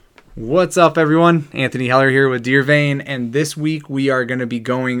What's up, everyone? Anthony Heller here with Deer Vein, and this week we are going to be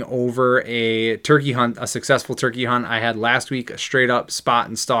going over a turkey hunt, a successful turkey hunt I had last week, a straight up spot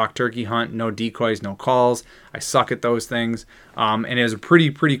and stalk turkey hunt, no decoys, no calls. I suck at those things, and it was a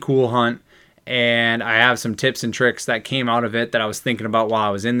pretty cool hunt, and I have some tips and tricks that came out of it that I was thinking about while I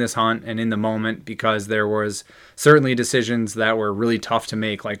was in this hunt and in the moment, because there was certainly decisions that were really tough to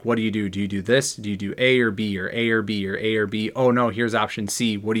make. Like, what do you do? Do you do this? Do you do A or B or A or B or A or B? Oh no, here's option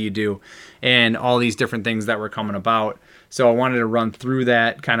C. What do you do? And all these different things that were coming about. So I wanted to run through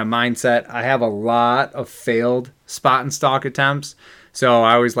that kind of mindset. I have a lot of failed spot and stalk attempts. So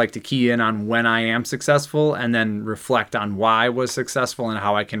I always like to key in on when I am successful and then reflect on why I was successful and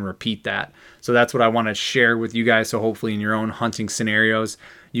how I can repeat that. So that's what I want to share with you guys. So hopefully in your own hunting scenarios,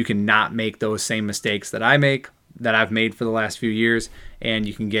 you can not make those same mistakes that I've made for the last few years, and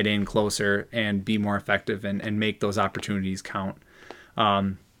you can get in closer and be more effective and make those opportunities count.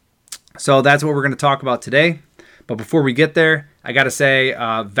 So that's what we're going to talk about today. But before we get there, I got to say,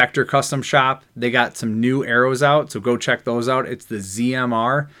 Vector Custom Shop, they got some new arrows out, so go check those out. It's the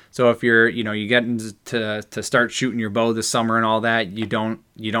ZMR. So if you're getting to start shooting your bow this summer and all that, you don't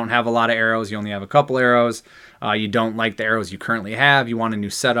have a lot of arrows, you only have a couple arrows, you don't like the arrows you currently have, you want a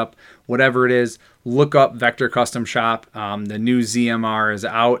new setup, whatever it is, look up Vector Custom Shop. The new ZMR is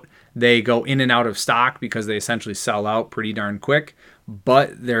out. They go in and out of stock because they essentially sell out pretty darn quick.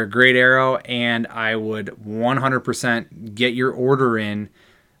 But they're a great arrow, and I would 100% get your order in,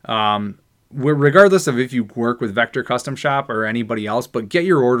 regardless of if you work with Vector Custom Shop or anybody else, but get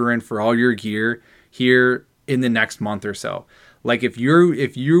your order in for all your gear here in the next month or so. Like if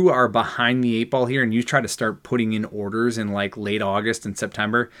you are behind the eight ball here and you try to start putting in orders in like late August and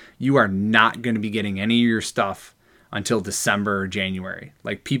September, you are not going to be getting any of your stuff until December or January.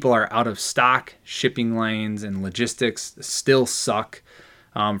 Like, people are out of stock. Shipping lanes and logistics still suck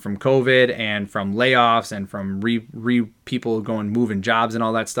from COVID and from layoffs and from people moving jobs and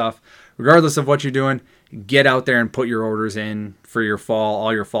all that stuff. Regardless of what you're doing, get out there and put your orders in for your fall,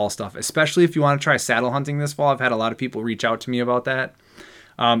 all your fall stuff, especially if you want to try saddle hunting this fall. I've had a lot of people reach out to me about that.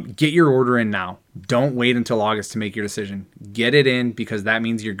 Get your order in now. Don't wait until August to make your decision. Get it in, because that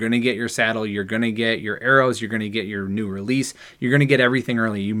means you're going to get your saddle, you're going to get your arrows, you're going to get your new release, you're going to get everything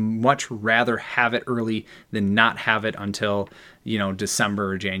early. You much rather have it early than not have it until,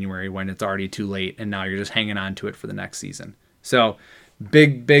 December or January, when it's already too late and now you're just hanging on to it for the next season. So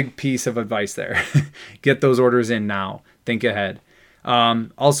big piece of advice there. Get those orders in now. Think ahead.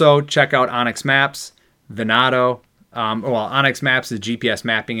 Also, check out Onyx Maps, Venado. Onyx Maps is a GPS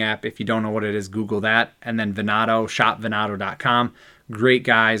mapping app. If you don't know what it is, Google that. And then Venado, shopvenado.com. Great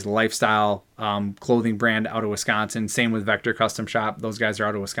guys, lifestyle clothing brand out of Wisconsin. Same with Vector Custom Shop. Those guys are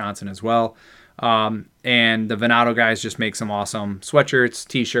out of Wisconsin as well. And the Venado guys just make some awesome sweatshirts,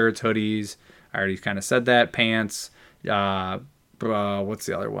 t-shirts, hoodies. I already kind of said that. Pants. What's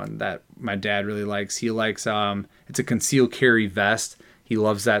the other one that my dad really likes? He likes, it's a concealed carry vest. He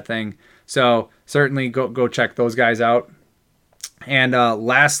loves that thing. So certainly go check those guys out. And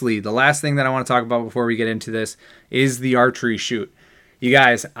lastly, the last thing that I want to talk about before we get into this is the archery shoot. You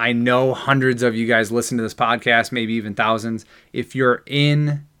guys, I know hundreds of you guys listen to this podcast, maybe even thousands. If you're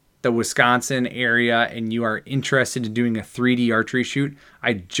in the Wisconsin area and you are interested in doing a 3D archery shoot,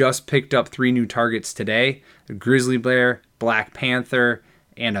 I just picked up 3 new targets today: a grizzly bear, black panther,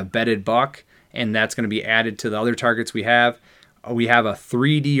 and a bedded buck. And that's going to be added to the other targets we have. We have a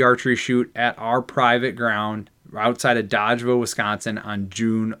 3D archery shoot at our private ground outside of Dodgeville, Wisconsin on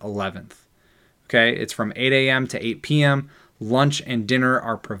June 11th. Okay, it's from 8 a.m. to 8 p.m. Lunch and dinner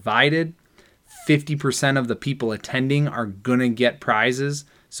are provided. 50% of the people attending are going to get prizes.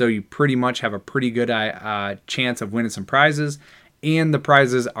 So you pretty much have a pretty good chance of winning some prizes. And the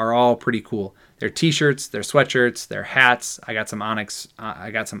prizes are all pretty cool. They're t-shirts, they're sweatshirts, they're hats. I got some Onyx stuff. I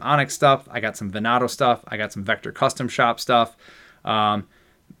got some Venado stuff. I got some Vector Custom Shop stuff.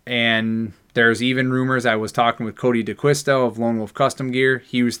 And there's even rumors. I was talking with Cody DeQuisto of Lone Wolf Custom Gear.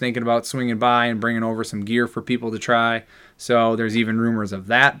 He was thinking about swinging by and bringing over some gear for people to try. So there's even rumors of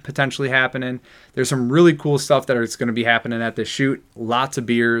that potentially happening. There's some really cool stuff that is going to be happening at this shoot. Lots of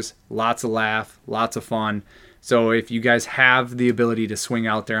beers, lots of laugh, lots of fun. So if you guys have the ability to swing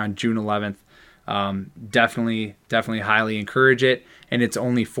out there on June 11th, definitely highly encourage it. And it's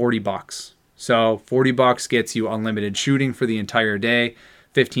only $40. So $40 gets you unlimited shooting for the entire day.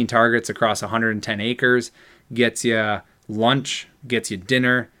 15 targets across 110 acres, gets you lunch, gets you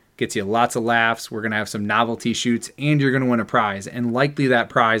dinner, gets you lots of laughs. We're going to have some novelty shoots, and you're going to win a prize. And likely that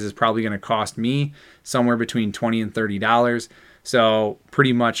prize is probably going to cost me somewhere between $20 and $30. So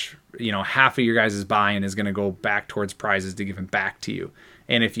pretty much, half of your guys' buy-in is going to go back towards prizes to give them back to you.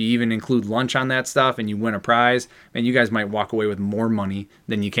 And if you even include lunch on that stuff and you win a prize, man, you guys might walk away with more money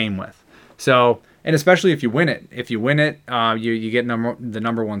than you came with. So, and especially if you win it. If you win it, you get the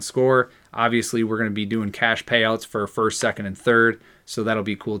number one score. Obviously, we're going to be doing cash payouts for first, second, and third. So that'll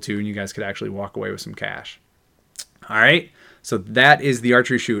be cool too. And you guys could actually walk away with some cash. All right. So that is the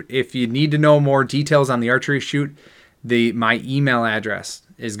archery shoot. If you need to know more details on the archery shoot, my email address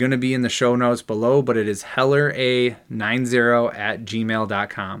is going to be in the show notes below, but it is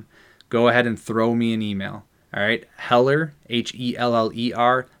hellera90@gmail.com. Go ahead and throw me an email. All right. Heller,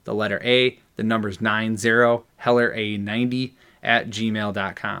 Heller, the letter A, the number's 90,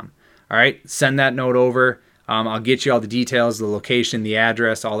 hellera90@gmail.com. All right. Send that note over. I'll get you all the details, the location, the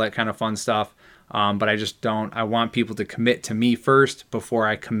address, all that kind of fun stuff. But I want people to commit to me first before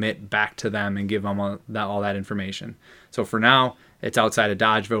I commit back to them and give them all that information. So for now, it's outside of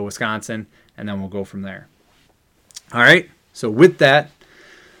Dodgeville, Wisconsin, and then we'll go from there. All right. So with that,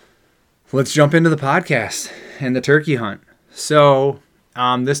 let's jump into the podcast and the turkey hunt. So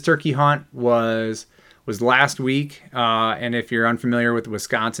this turkey hunt was last week. And if you're unfamiliar with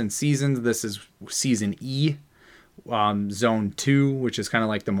Wisconsin seasons, this is season E. Zone 2, which is kind of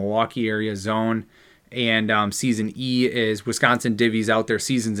like the Milwaukee area zone. And season E is Wisconsin divvies out their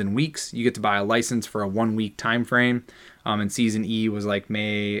seasons in weeks. You get to buy a license for a 1 week time frame. And season E was like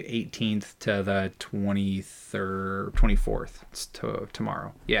May 18th to the 24th. It's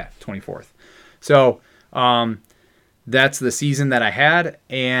tomorrow. Yeah, 24th. So that's the season that I had.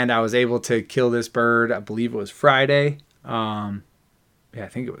 And I was able to kill this bird. I believe it was Friday. I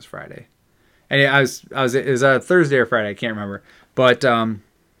think it was Friday. And it was a Thursday or Friday, I can't remember. But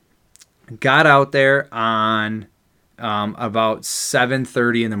got out there on about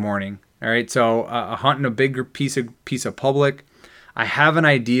 7:30 in the morning. All right, so hunting a big piece of public. I have an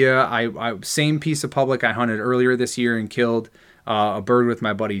idea. Same piece of public I hunted earlier this year and killed a bird with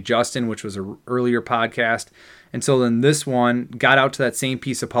my buddy Justin, which was an earlier podcast. And so then this one got out to that same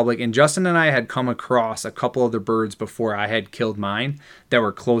piece of public, and Justin and I had come across a couple other birds before I had killed mine that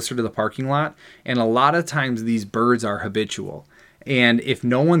were closer to the parking lot. And a lot of times these birds are habitual. And if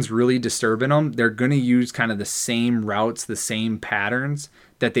no one's really disturbing them, they're going to use kind of the same routes, the same patterns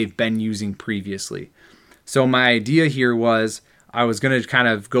that they've been using previously. So my idea here was I was going to kind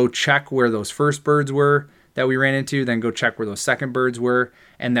of go check where those first birds were that we ran into, then go check where those second birds were.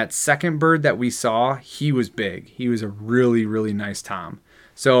 And that second bird that we saw, he was big. He was a really, really nice tom.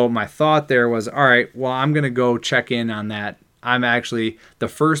 So my thought there was, all right, well, I'm going to go check in on that. I'm actually, the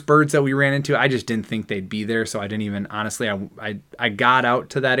first birds that we ran into, I just didn't think they'd be there. So I didn't even, honestly, I got out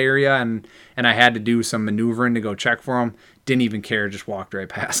to that area and I had to do some maneuvering to go check for them. Didn't even care, just walked right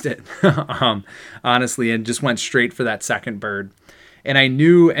past it. Honestly, and just went straight for that second bird. And I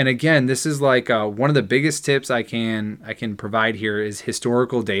knew, and again, this is like one of the biggest tips I can provide here is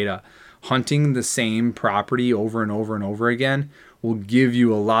historical data. Hunting the same property over and over and over again will give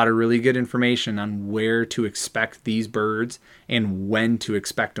you a lot of really good information on where to expect these birds and when to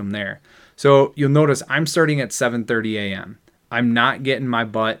expect them there. So you'll notice I'm starting at 7:30 a.m. I'm not getting my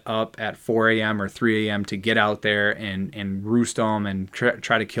butt up at 4 a.m. or 3 a.m. to get out there and roost them and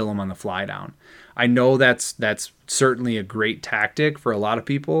try to kill them on the fly down. I know that's certainly a great tactic for a lot of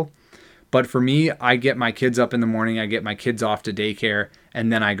people, but for me, I get my kids up in the morning, I get my kids off to daycare,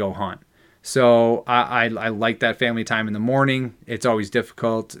 and then I go hunt. So I like that family time in the morning. It's always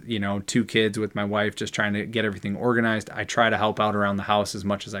difficult, 2 kids with my wife, just trying to get everything organized. I try to help out around the house as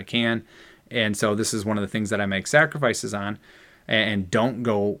much as I can. And so this is one of the things that I make sacrifices on and don't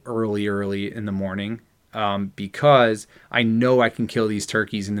go early in the morning because I know I can kill these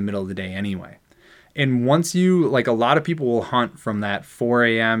turkeys in the middle of the day anyway. And once you, like a lot of people will hunt from that 4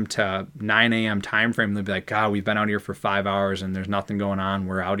 a.m. to 9 a.m. time frame. They'll be like, God, we've been out here for 5 hours and there's nothing going on.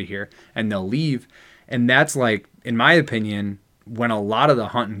 We're out of here. And they'll leave. And that's like, in my opinion, when a lot of the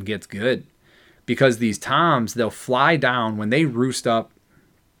hunting gets good. Because these toms, they'll fly down when they roost up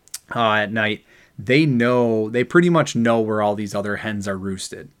at night. They pretty much know where all these other hens are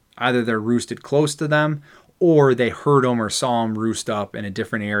roosted. Either they're roosted close to them, or they heard them or saw them roost up in a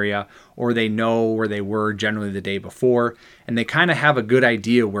different area, or they know where they were generally the day before, and they kind of have a good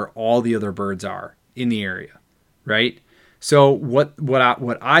idea where all the other birds are in the area, right? So what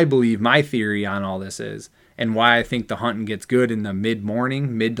I believe my theory on all this is, and why I think the hunting gets good in the mid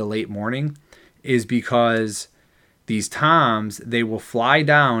to late morning, is because these toms, they will fly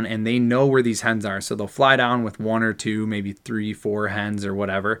down and they know where these hens are. So they'll fly down with 1 or 2, maybe 3, 4 hens or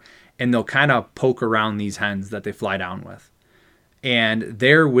whatever, and they'll kind of poke around these hens that they fly down with. And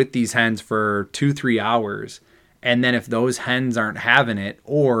they're with these hens for 2-3 hours. And then if those hens aren't having it,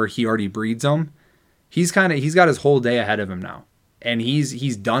 or he already breeds them, he's got his whole day ahead of him now. And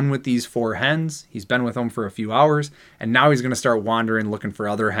he's done with these 4 hens. He's been with them for a few hours, and now he's going to start wandering looking for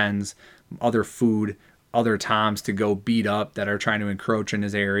other hens, other food, other toms to go beat up that are trying to encroach in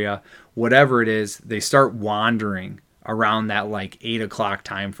his area. Whatever it is, they start wandering around that like 8 o'clock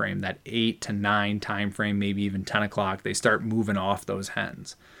time frame, that 8 to 9 time frame, maybe even 10 o'clock. They start moving off those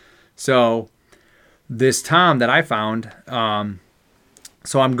hens. So this tom that I found,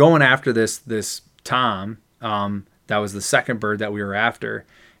 so I'm going after this tom. That was the second bird that we were after,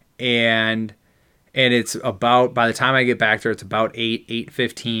 and it's about, by the time I get back there, it's about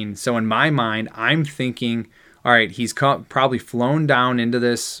 8:15. So in my mind, I'm thinking, all right, he's probably flown down into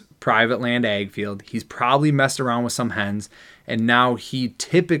this private land ag field. He's probably messed around with some hens, and now he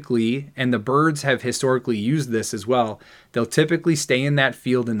typically, and the birds have historically used this as well, they'll typically stay in that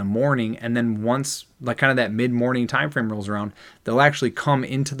field in the morning, and then once like kind of that mid-morning time frame rolls around, they'll actually come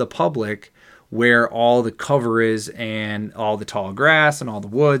into the public where all the cover is and all the tall grass and all the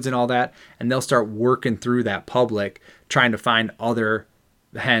woods and all that, and they'll start working through that public trying to find other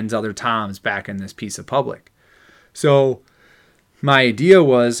hens, other toms back in this piece of public. So my idea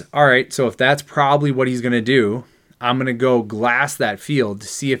was, all right, so if that's probably what he's going to do, I'm going to go glass that field to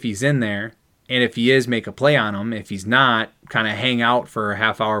see if he's in there, and if he is, make a play on him. If he's not, kind of hang out for a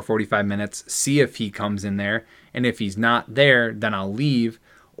half hour, 45 minutes, see if he comes in there, and if he's not there, then I'll leave.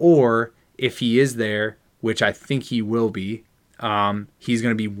 Or if he is there, which I think he will be, he's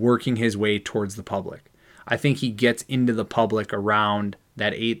going to be working his way towards the public. I think he gets into the public around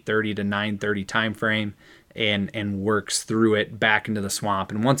that 8:30 to 9:30 time frame and works through it back into the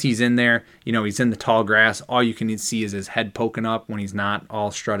swamp. And once he's in there, he's in the tall grass. All you can see is his head poking up when he's not all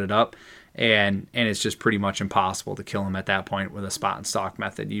strutted up. And it's just pretty much impossible to kill him at that point with a spot and stalk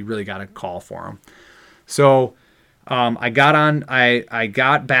method. You really got to call for him. So I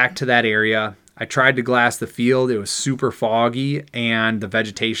got back to that area. I tried to glass the field. It was super foggy, and the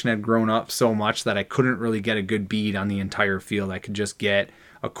vegetation had grown up so much that I couldn't really get a good bead on the entire field. I could just get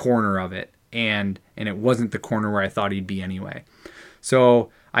a corner of it, and it wasn't the corner where I thought he'd be anyway. So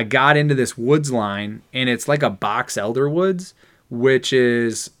I got into this woods line, and it's like a box elder woods, which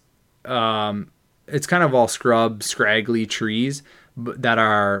is it's kind of all scrub, scraggly trees that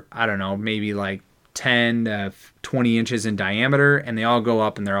are, I don't know, maybe like 10 to 20 inches in diameter, and they all go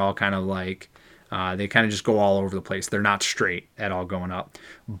up, and they're all kind of like they kind of just go all over the place. They're not straight at all going up,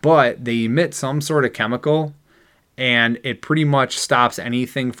 but they emit some sort of chemical, and it pretty much stops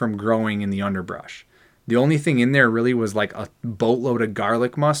anything from growing in the underbrush. The only thing in there really was like a boatload of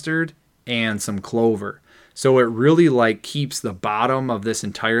garlic mustard and some clover. So it really like keeps the bottom of this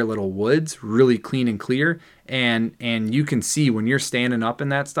entire little woods really clean and clear, and you can see when you're standing up in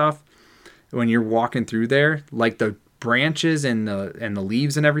that stuff, when you're walking through there, like the branches and the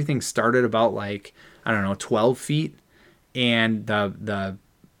leaves and everything started about like, I don't know, 12 feet. And the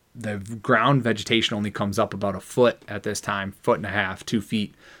ground vegetation only comes up about a foot at this time, 1.5 feet, 2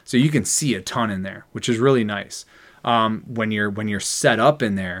 feet. So you can see a ton in there, which is really nice. When you're set up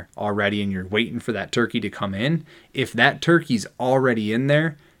in there already and you're waiting for that turkey to come in, if that turkey's already in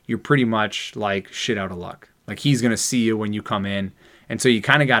there, you're pretty much like shit out of luck. Like he's going to see you when you come in. And so you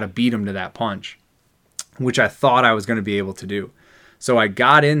kind of got to beat him to that punch, which I thought I was going to be able to do. So I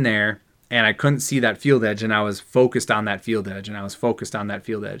got in there and I couldn't see that field edge, and I was focused on that field edge, and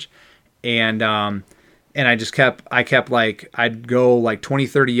I just kept like, I'd go like 20,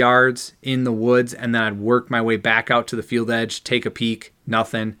 30 yards in the woods, and then I'd work my way back out to the field edge, take a peek,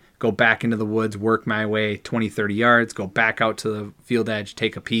 nothing, go back into the woods, work my way 20, 30 yards, go back out to the field edge,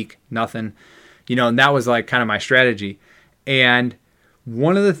 take a peek, nothing, and that was like kind of my strategy. And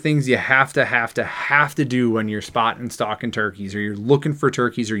one of the things you have to do when you're spotting and stalking turkeys, or you're looking for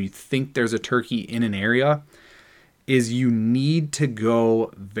turkeys, or you think there's a turkey in an area, is you need to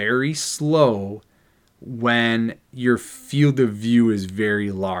go very slow when your field of view is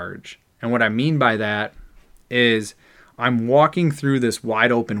very large. And what I mean by that is I'm walking through this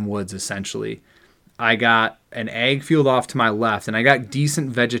wide open woods, essentially. I got an ag field off to my left, and I got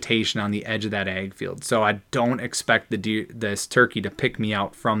decent vegetation on the edge of that ag field. So I don't expect this turkey to pick me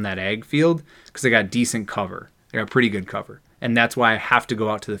out from that ag field, because I got decent cover. I got pretty good cover. And that's why I have to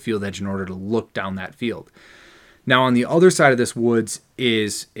go out to the field edge in order to look down that field. Now on the other side of this woods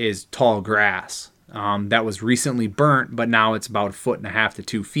is tall grass that was recently burnt, but now it's about 1.5 feet to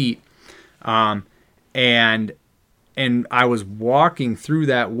 2 feet. And I was walking through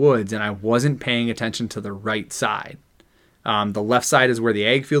that woods, and I wasn't paying attention to the right side. The left side is where the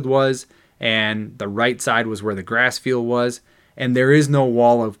ag field was, and the right side was where the grass field was. And there is no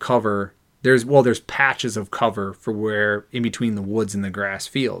wall of cover. There's patches of cover for where in between the woods and the grass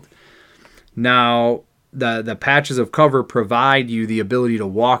field. Now, the patches of cover provide you the ability to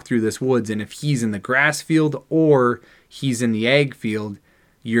walk through this woods, and if he's in the grass field or he's in the ag field,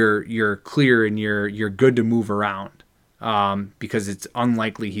 you're clear and you're good to move around, because it's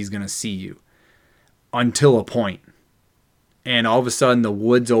unlikely he's going to see you until a point. And all of a sudden the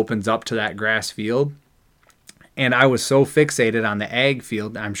woods opens up to that grass field, and I was so fixated on the ag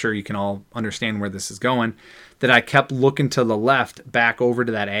field, I'm sure you can all understand where this is going, that I kept looking to the left back over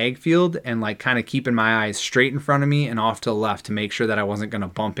to that ag field and like kind of keeping my eyes straight in front of me and off to the left to make sure that I wasn't going to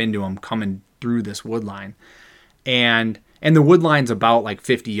bump into him coming through this wood line. And the wood line's about like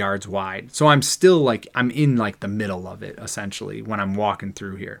 50 yards wide. So I'm still like, I'm in like the middle of it essentially when I'm walking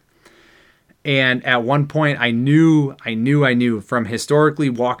through here. And at one point I knew from historically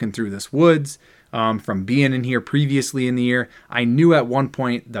walking through this woods, from being in here previously in the year, I knew at one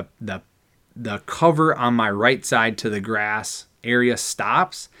point the cover on my right side to the grass area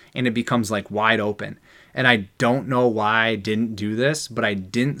stops and it becomes like wide open. And I don't know why I didn't do this, but I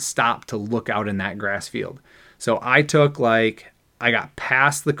didn't stop to look out in that grass field. So I got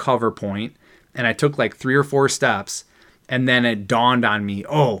past the cover point and I took like 3 or 4 steps, and then it dawned on me,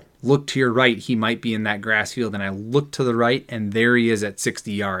 oh, look to your right, he might be in that grass field. And I looked to the right and there he is at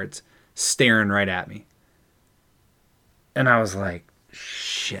 60 yards staring right at me. And I was like,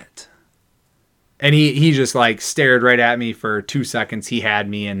 shit. And he just like stared right at me for 2 seconds. He had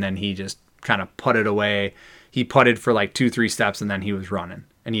me, and then he just kind of putted away. He putted for like 2-3 steps, and then he was running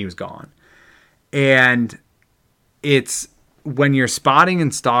and he was gone. And it's when you're spotting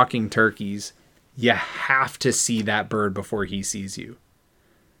and stalking turkeys, you have to see that bird before he sees you.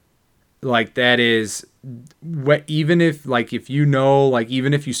 Like that is what, even if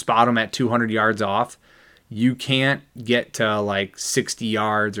you spot them at 200 yards off, you can't get to like 60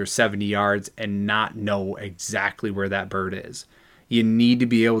 yards or 70 yards and not know exactly where that bird is. You need to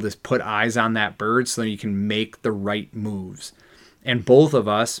be able to put eyes on that bird so you can make the right moves. And both of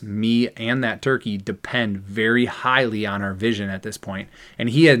us, me and that turkey, depend very highly on our vision at this point. And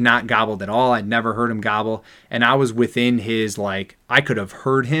he had not gobbled at all. I'd never heard him gobble. And I was within his, like, I could have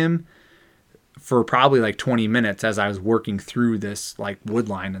heard him for probably like 20 minutes as I was working through this like wood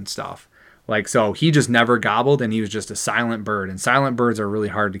line and stuff. Like, so he just never gobbled, and he was just a silent bird, and silent birds are really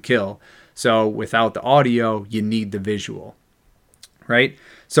hard to kill. So without the audio, you need the visual, right?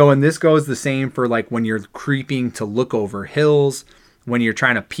 So, and this goes the same for like when you're creeping to look over hills, when you're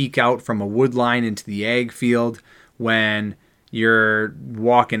trying to peek out from a wood line into the ag field, when you're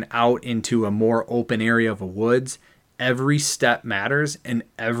walking out into a more open area of a woods. Every step matters, and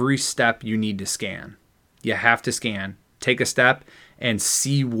every step you need to scan. You have to scan. Take a step and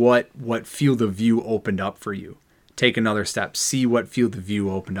see what field of view opened up for you. Take another step. See what field of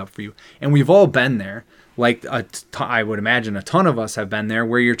view opened up for you. And we've all been there. Like I would imagine a ton of us have been there,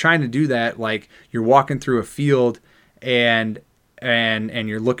 where you're trying to do that. Like you're walking through a field and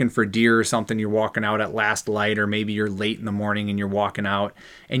you're looking for deer or something. You're walking out at last light, or maybe you're late in the morning and you're walking out,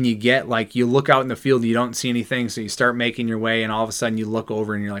 and you look out in the field, you don't see anything. So you start making your way, and all of a sudden you look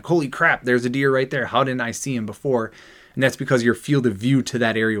over and you're like, holy crap, there's a deer right there. How didn't I see him before? And that's because your field of view to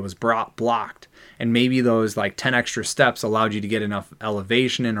that area was blocked. And maybe those like 10 extra steps allowed you to get enough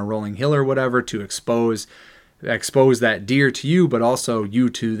elevation in a rolling hill or whatever to expose that deer to you, but also you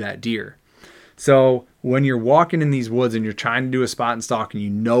to that deer. So when you're walking in these woods and you're trying to do a spot and stalk, and you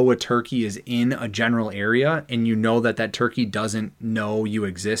know a turkey is in a general area, and you know that turkey doesn't know you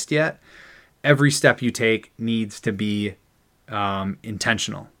exist yet, every step you take needs to be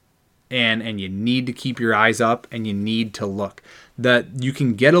intentional. And you need to keep your eyes up, and you need to look. That you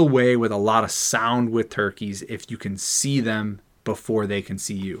can get away with a lot of sound with turkeys if you can see them before they can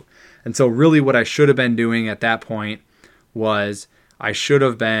see you. And so really what I should have been doing at that point was I should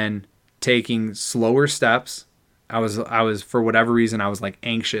have been taking slower steps. I was for whatever reason, I was like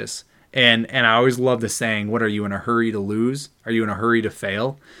anxious. And I always love the saying, what are you in a hurry to lose? Are you in a hurry to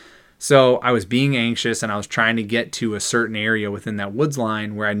fail? So I was being anxious, and I was trying to get to a certain area within that woods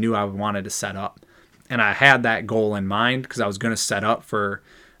line where I knew I wanted to set up. And I had that goal in mind because I was going to set up for,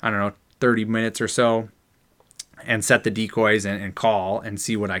 30 minutes or so and set the decoys and call and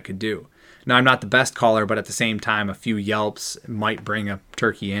see what I could do. Now, I'm not the best caller, but at the same time, a few yelps might bring a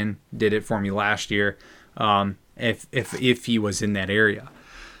turkey in. Did it for me last year if he was in that area.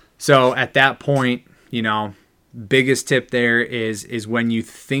 So at that point, biggest tip there is when you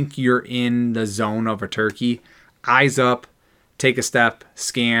think you're in the zone of a turkey, eyes up, take a step,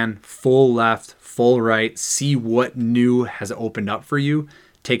 scan, full left, full right, see what new has opened up for you,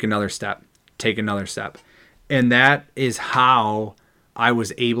 take another step. And that is how I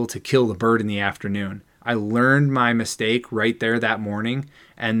was able to kill the bird in the afternoon. I learned my mistake right there that morning.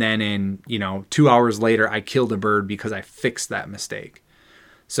 And then in, 2 hours later, I killed a bird because I fixed that mistake.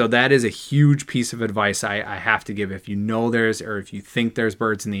 So that is a huge piece of advice I have to give. If you know there's, or if you think there's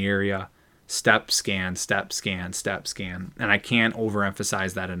birds in the area, step scan, step scan, step scan. And I can't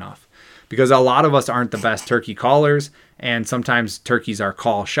overemphasize that enough, because a lot of us aren't the best turkey callers. And sometimes turkeys are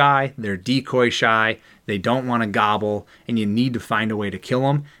call shy, they're decoy shy, they don't want to gobble, and you need to find a way to kill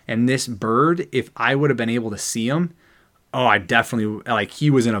them. And this bird, if I would have been able to see him, I definitely,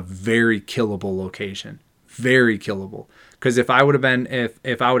 he was in a very killable location. Very killable. Because if I would have been,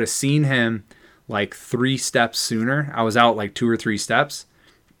 if I would have seen him 3 steps sooner, I was out 2 or 3 steps.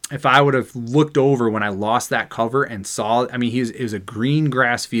 If I would have looked over when I lost that cover and saw, it was a green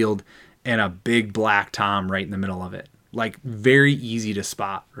grass field and a big black tom right in the middle of it. Very easy to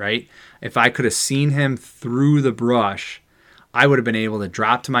spot, right? If I could have seen him through the brush, I would have been able to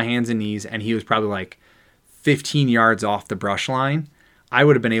drop to my hands and knees, and he was probably 15 yards off the brush line. I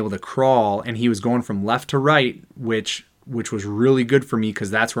would have been able to crawl, and he was going from left to right, which was really good for me,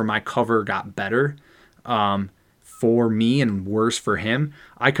 because that's where my cover got better for me and worse for him.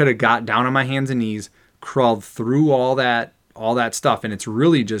 I could have got down on my hands and knees, crawled through all that stuff, and it's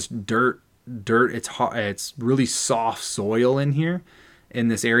really just dirt. It's really soft soil in here, in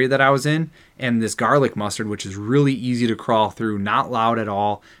this area that I was in, and this garlic mustard, which is really easy to crawl through, not loud at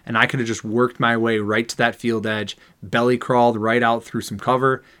all. And I could have just worked my way right to that field edge, belly crawled right out through some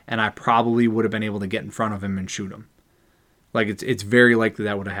cover, and I probably would have been able to get in front of him and shoot him. It's very likely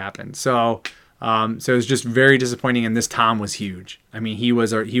that would have happened. So it was just very disappointing. And this tom was huge. He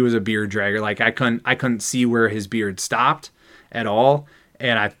was a beard dragger. I couldn't see where his beard stopped at all.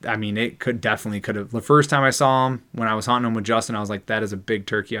 And it could have. The first time I saw him, when I was hunting him with Justin, I was like, that is a big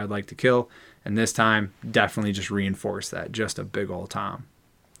turkey I'd like to kill. And this time, definitely just reinforced that. Just a big old tom.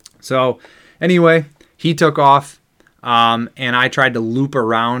 So anyway, he took off. And I tried to loop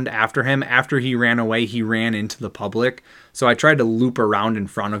around after him. After he ran away, he ran into the public. So I tried to loop around in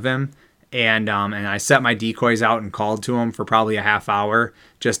front of him. And I set my decoys out and called to him for probably a half hour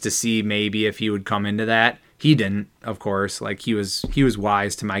just to see maybe if he would come into that. He didn't, of course. He was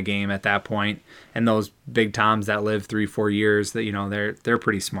wise to my game at that point. And those big toms that live 3-4 years, that they're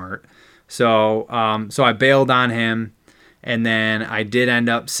pretty smart. So I bailed on him, and then I did end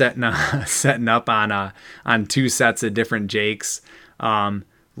up setting up on 2 sets of different jakes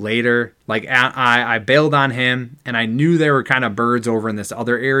later. I bailed on him, and I knew there were kind of birds over in this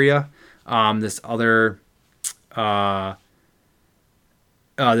other area, this other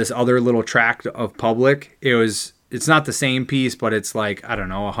little tract of public. It's not the same piece, but it's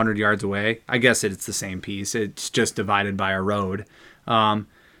 100 yards away. I guess it's the same piece. It's just divided by a road.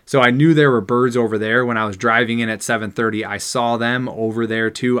 So I knew there were birds over there. When I was driving in at 7:30, I saw them over there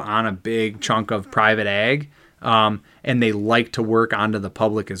too on a big chunk of private ag. And they like to work onto the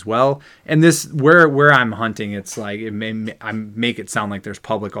public as well. And this, where I'm hunting, it's I make it sound like there's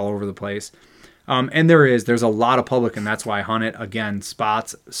public all over the place. And there's a lot of public, and that's why I hunt it. Again,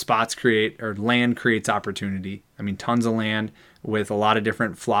 spots create, or land creates opportunity. Tons of land with a lot of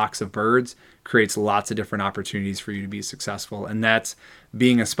different flocks of birds creates lots of different opportunities for you to be successful. And that's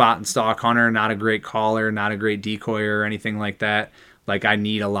being a spot and stalk hunter, not a great caller, not a great decoyer or anything like that. I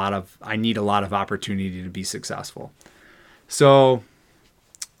need a lot of opportunity to be successful. So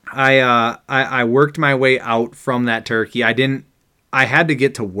I worked my way out from that turkey. I had to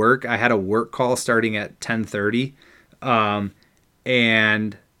get to work. I had a work call starting at 10:30.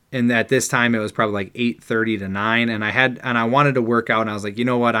 And at this time it was probably 8:30 to 9. And I wanted to work out, and I was like, you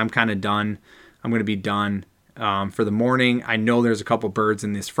know what? I'm kind of done. I'm going to be done for the morning. I know there's a couple birds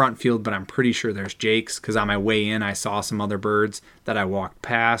in this front field, but I'm pretty sure there's jakes, because on my way in, I saw some other birds that I walked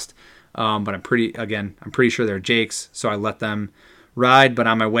past. But I'm pretty sure they're jakes. So I let them ride. But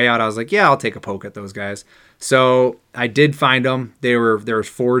on my way out, I was like, yeah, I'll take a poke at those guys. So I did find them. There were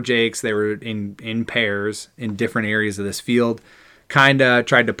 4 jakes. They were in pairs in different areas of this field. Kind of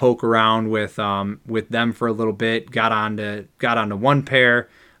tried to poke around with them for a little bit. Got onto one pair.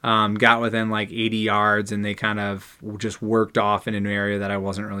 Got within 80 yards, and they kind of just worked off in an area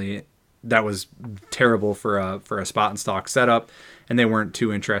that was terrible for a spot and stalk setup, and they weren't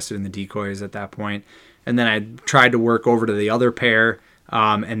too interested in the decoys at that point. And then I tried to work over to the other pair,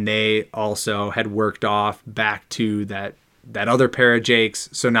 and they also had worked off back to that other pair of jakes.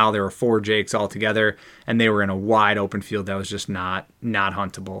 So now there were 4 jakes altogether, and they were in a wide open field that was just not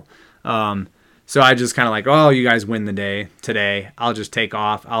huntable. So I just kind of oh, you guys win the day today. I'll just take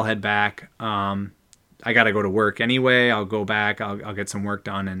off. I'll head back. I got to go to work anyway. I'll go back. I'll get some work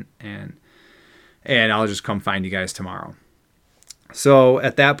done, and I'll just come find you guys tomorrow. So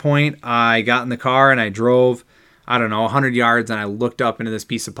at that point, I got in the car and I drove, I don't know, 100 yards, and I looked up into this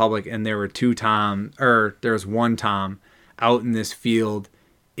piece of public, and there were there was one tom out in this field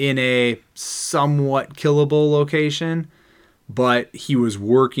in a somewhat killable location, but he was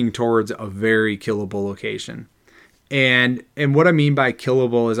working towards a very killable location. And what I mean by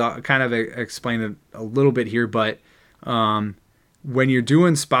killable is I'll kind of explain it a little bit here, but when you're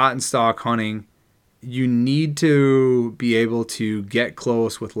doing spot and stalk hunting, you need to be able to get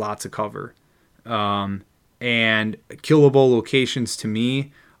close with lots of cover. And killable locations to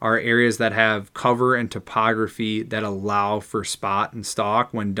me are areas that have cover and topography that allow for spot and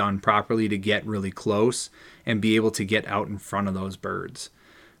stalk when done properly to get really close and be able to get out in front of those birds.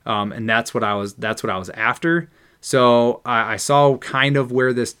 And that's what I was after. So I saw kind of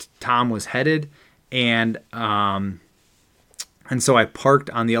where this tom was headed, and so I parked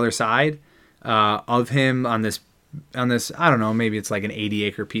on the other side of him on this I don't know, maybe it's like an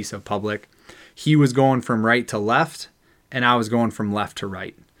 80-acre piece of public. He was going from right to left, and I was going from left to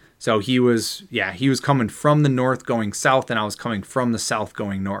right. So he was coming from the north going south, and I was coming from the south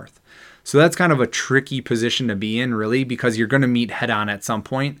going north. So that's kind of a tricky position to be in, really, because you're going to meet head on at some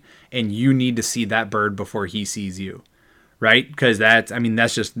point, and you need to see that bird before he sees you, right? Because that's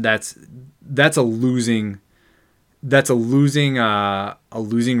a losing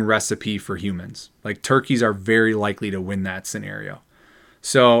recipe for humans. Like, turkeys are very likely to win that scenario.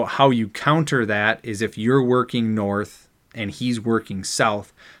 So how you counter that is, if you're working north and he's working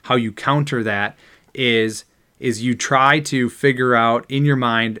south, how you counter that is you try to figure out in your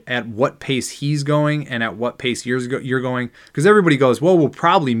mind at what pace he's going and at what pace you're going. Because everybody goes, well, we'll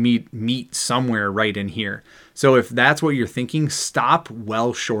probably meet somewhere right in here. So if that's what you're thinking, stop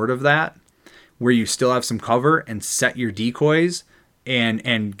well short of that, where you still have some cover, and set your decoys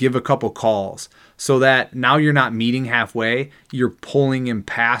and give a couple calls, so that now you're not meeting halfway, you're pulling him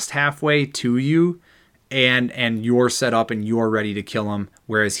past halfway to you, and you're set up and you're ready to kill him,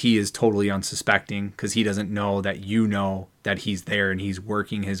 whereas he is totally unsuspecting because he doesn't know that you know that he's there and he's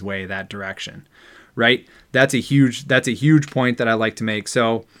working his way that direction, right? That's a huge point that I like to make.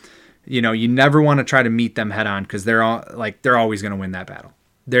 So, you never want to try to meet them head on, because they're always going to win that battle.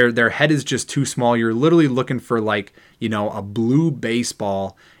 Their head is just too small. You're literally looking for a blue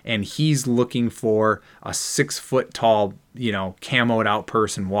baseball, and he's looking for a 6 foot tall, camoed out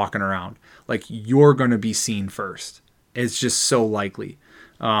person walking around. Like, you're going to be seen first. It's just so likely.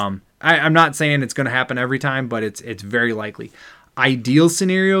 I'm not saying it's going to happen every time, but it's very likely. Ideal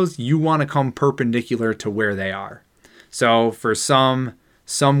scenarios, you want to come perpendicular to where they are. So for some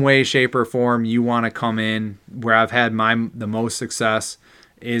way, shape, or form, you want to come in where I've had the most success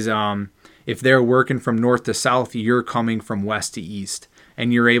is if they're working from north to south, you're coming from west to east,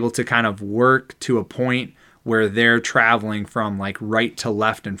 and you're able to kind of work to a point where they're traveling from like right to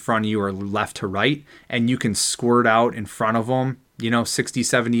left in front of you, or left to right, and you can squirt out in front of them, 60,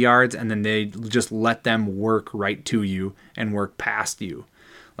 70 yards, and then they just let them work right to you and work past you.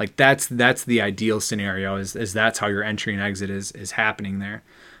 Like, that's the ideal scenario, is that's how your entry and exit is happening there.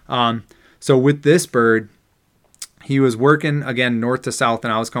 So with this bird, he was working again north to south,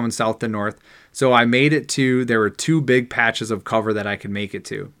 and I was coming south to north. So I made it to, there were 2 big patches of cover that I could make it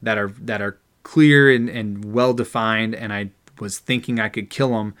to that are clear and well defined, and I was thinking I could kill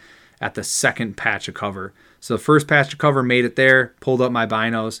them at the second patch of cover. So the first patch of cover, made it there, pulled up my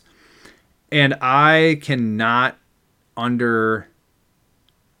binos, and I cannot under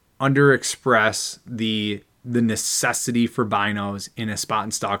express the necessity for binos in a spot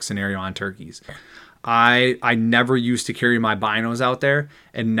and stalk scenario on turkeys. I never used to carry my binos out there,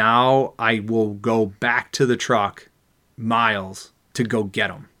 and now I will go back to the truck miles to go get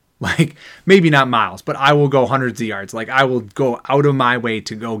them. Like, maybe not miles, but I will go hundreds of yards. Like, I will go out of my way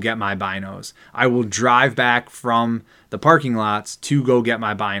to go get my binos. I will drive back from the parking lots to go get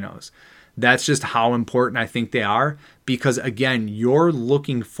my binos. That's just how important I think they are, because again, you're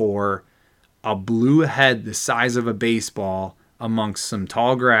looking for a blue head the size of a baseball amongst some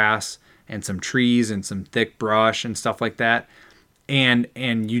tall grass and some trees and some thick brush and stuff like that. And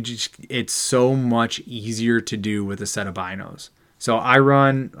it's so much easier to do with a set of binos. So I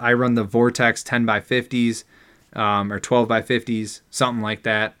run the Vortex 10x50s or 12x50s, something like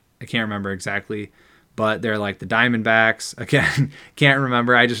that. I can't remember exactly, but they're like the Diamondbacks. Again, can't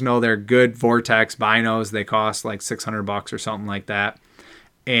remember. I just know they're good Vortex binos. They cost like $600 or something like that.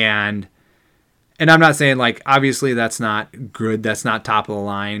 And I'm not saying, like, obviously that's not good. That's not top of the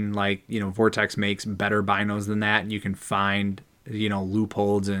line. Like, Vortex makes better binos than that, and you can find,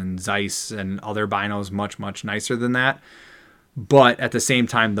 Leupold's and Zeiss and other binos much, much nicer than that. But at the same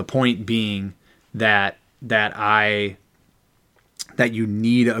time, the point being that I that you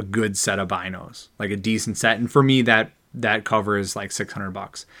need a good set of binos, like a decent set. And for me, that cover is like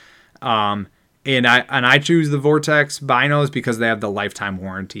 $600. And I choose the Vortex binos because they have the lifetime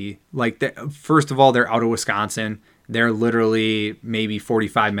warranty. Like, first of all, they're out of Wisconsin. They're literally maybe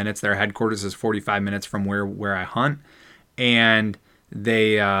 45 minutes. Their headquarters is 45 minutes from where I hunt, and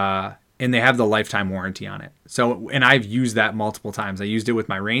they have the lifetime warranty on it. So, and I've used that multiple times. I used it with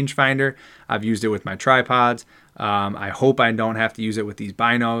my rangefinder. I've used it with my tripods. I hope I don't have to use it with these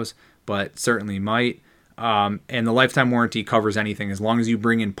binos, but certainly might. And the lifetime warranty covers anything. As long as you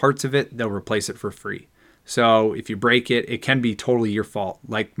bring in parts of it, they'll replace it for free. So if you break it, it can be totally your fault.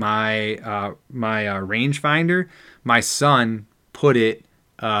 Like my rangefinder, my son put it,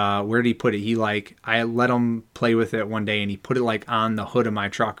 where did he put it? I let him play with it one day, and he put it like on the hood of my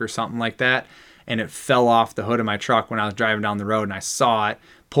truck or something like that. And it fell off the hood of my truck when I was driving down the road, and I saw it,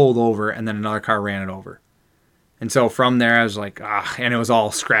 pulled over, and then another car ran it over. And so from there, I was like, and it was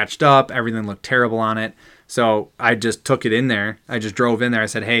all scratched up. Everything looked terrible on it. So I just took it in there. I just drove in there. I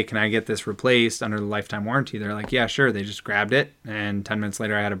said, hey, can I get this replaced under the lifetime warranty? They're like, yeah, sure. They just grabbed it. And 10 minutes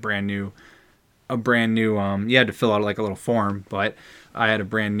later, I had a brand new, you had to fill out like a little form, but I had a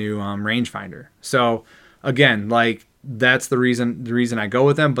brand new rangefinder. So again, like, that's the reason I go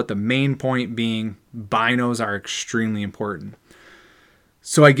with them. But the main point being, binos are extremely important.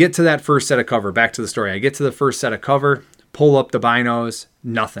 So I get to that first set of cover. Back to the story. I get to the first set of cover, pull up the binos,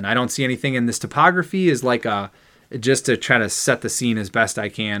 nothing. I don't see anything. And this topography is like just to try to set the scene as best I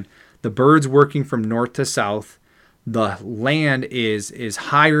can. The bird's working from north to south. The land is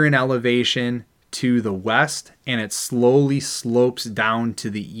higher in elevation to the west, and it slowly slopes down to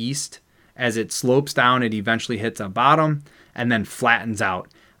the east. As it slopes down, it eventually hits a bottom and then flattens out.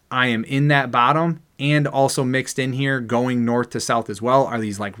 I am in that bottom, and also mixed in here going north to south as well are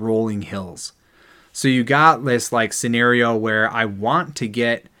these like rolling hills. So you got this like scenario where I want to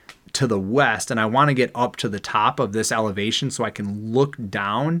get to the west and I want to get up to the top of this elevation so I can look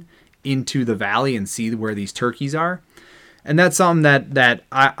down into the valley and see where these turkeys are. And that's something that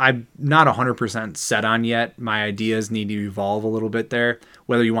I'm not 100% set on yet. My ideas need to evolve a little bit there,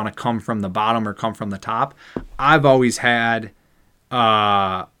 whether you want to come from the bottom or come from the top. I've always had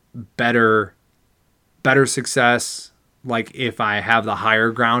better success, like if I have the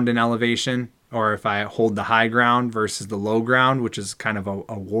higher ground in elevation, or if I hold the high ground versus the low ground, which is kind of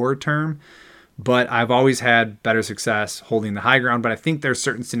a war term. But I've always had better success holding the high ground. But I think there's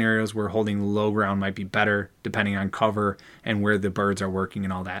certain scenarios where holding the low ground might be better, depending on cover and where the birds are working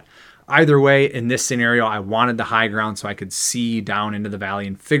and all that. Either way, in this scenario, I wanted the high ground so I could see down into the valley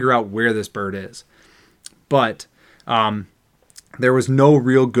and figure out where this bird is. But there was no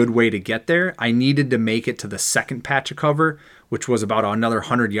real good way to get there. I needed to make it to the second patch of cover, which was about another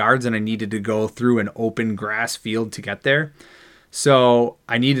 100 yards, and I needed to go through an open grass field to get there. So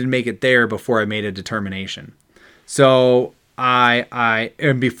I needed to make it there before I made a determination. So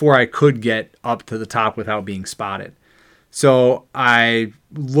and before I could get up to the top without being spotted. So I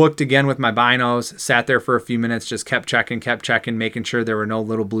looked again with my binos, sat there for a few minutes, just kept checking, making sure there were no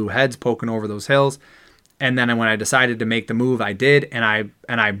little blue heads poking over those hills. And then when I decided to make the move, I did, and I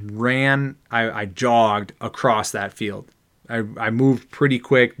jogged across that field. I moved pretty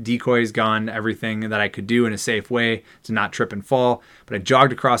quick, decoys, gun, everything that I could do in a safe way to not trip and fall. But I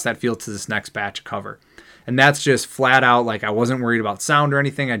jogged across that field to this next batch of cover. And that's just flat out, like, I wasn't worried about sound or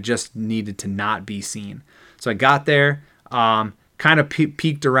anything. I just needed to not be seen. So I got there, kind of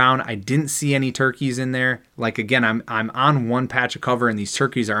peeked around. I didn't see any turkeys in there. Like, again, I'm on one patch of cover and these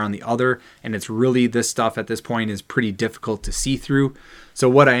turkeys are on the other. And it's really, this stuff at this point is pretty difficult to see through. So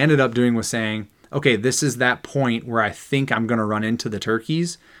what I ended up doing was saying, okay, this is that point where I think I'm going to run into the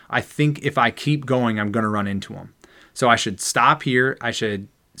turkeys. I think if I keep going, I'm going to run into them. So I should stop here. I should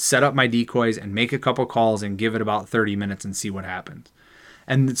set up my decoys and make a couple calls and give it about 30 minutes and see what happens.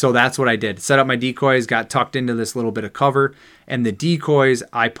 And so that's what I did. Set up my decoys, got tucked into this little bit of cover, and the decoys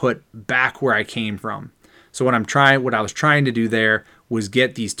I put back where I came from. So what I was trying to do there was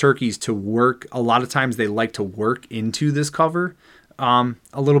get these turkeys to work. A lot of times they like to work into this cover a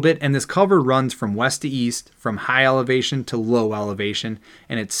little bit, and this cover runs from west to east, from high elevation to low elevation,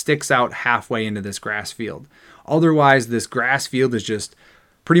 and it sticks out halfway into this grass field. Otherwise, this grass field is just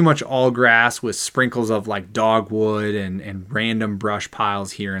pretty much all grass with sprinkles of like dogwood and random brush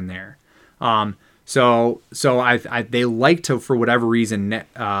piles here and there. So they like to, for whatever reason,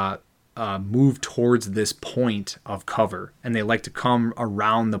 move towards this point of cover, and they like to come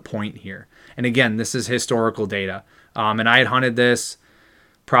around the point here. And again, this is historical data. And I had hunted this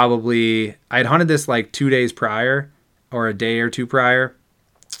like 2 days prior, or a day or two prior.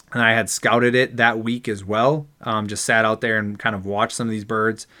 And I had scouted it that week as well. Just sat out there and kind of watched some of these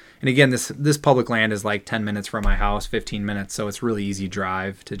birds. And again, this public land is like 10 minutes from my house, 15 minutes. So it's really easy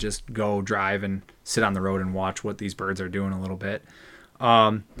drive to just go drive and sit on the road and watch what these birds are doing a little bit.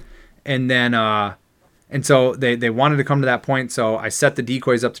 And so they wanted to come to that point. So I set the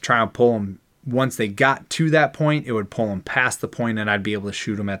decoys up to try and pull them. Once they got to that point, it would pull them past the point and I'd be able to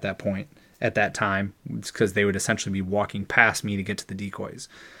shoot them at that point at that time, because they would essentially be walking past me to get to the decoys.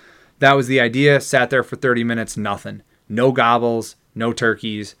 That was the idea. Sat there for 30 minutes, nothing. No gobbles, no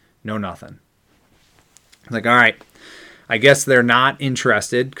turkeys, no nothing. Like, all right, I guess they're not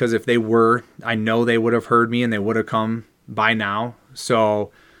interested, because if they were, I know they would have heard me and they would have come by now.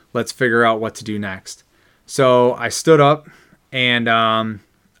 So let's figure out what to do next. So I stood up and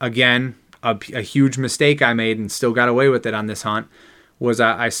again, a huge mistake I made and still got away with it on this hunt was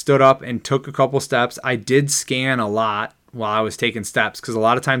I stood up and took a couple steps. I did scan a lot while I was taking steps, because a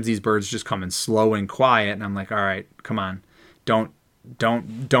lot of times these birds just come in slow and quiet, and I'm like, all right, come on, don't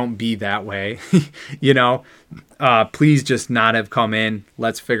be that way. Please just not have come in.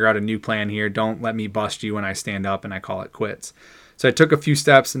 Let's figure out a new plan here. Don't let me bust you when I stand up and I call it quits. So I took a few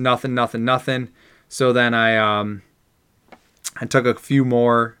steps, nothing. So then I took a few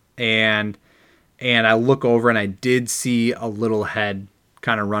more, and I look over and I did see a little head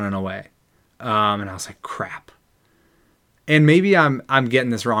kind of running away. And I was like, crap. And maybe I'm getting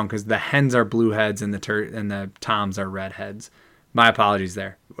this wrong, because the hens are blue heads and the toms are red heads. My apologies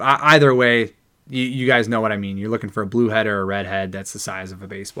there. Either way, you guys know what I mean. You're looking for a blue head or a red head that's the size of a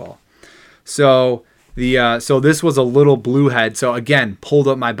baseball. So this was a little blue head. So again, pulled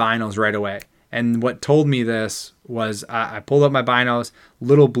up my binos right away. And what told me this was I pulled up my binos,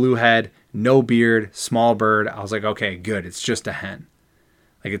 little blue head, no beard, small bird. I was like, okay, good. It's just a hen.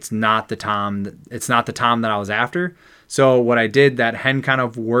 Like, it's not the tom. It's not the tom that I was after. So what I did, that hen kind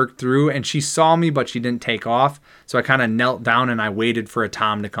of worked through, and she saw me, but she didn't take off. So I kind of knelt down and I waited for a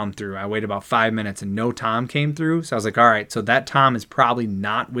tom to come through. I waited about 5 minutes and no tom came through. So I was like, all right, so that tom is probably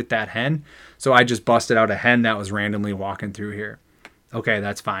not with that hen. So I just busted out a hen that was randomly walking through here. Okay,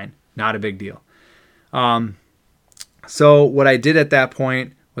 that's fine. Not a big deal. So what I did at that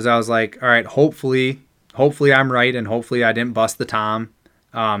point was I was like, all right, hopefully I'm right, and hopefully I didn't bust the tom,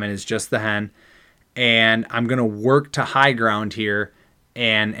 and it's just the hen. And I'm going to work to high ground here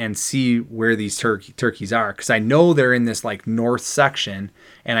and see where these turkeys are, because I know they're in this like north section,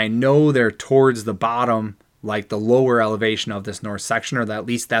 and I know they're towards the bottom, like the lower elevation of this north section, or at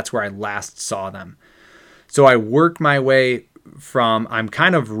least that's where I last saw them. So I worked my way I'm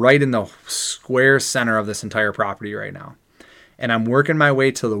kind of right in the square center of this entire property right now. And I'm working my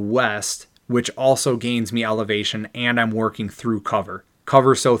way to the west, which also gains me elevation, and I'm working through cover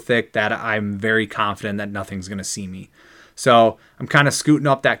so thick that I'm very confident that nothing's going to see me. So I'm kind of scooting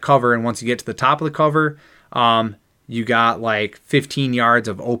up that cover, and once you get to the top of the cover, you got like 15 yards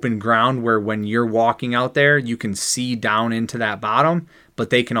of open ground where when you're walking out there, you can see down into that bottom, but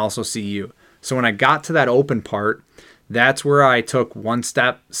they can also see you. So when I got to that open part, that's where I took 1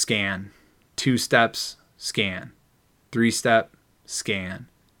 step, scan, 2 steps, scan, 3 step, scan.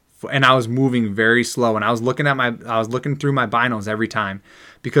 And I was moving very slow, and I was looking through my binos every time,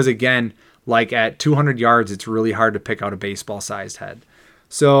 because again, like at 200 yards, it's really hard to pick out a baseball sized head.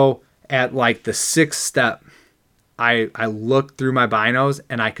 So at like the 6th step, I looked through my binos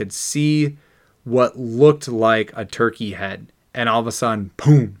and I could see what looked like a turkey head. And all of a sudden,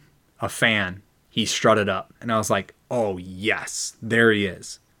 boom, a fan. He strutted up, and I was like, oh yes, there he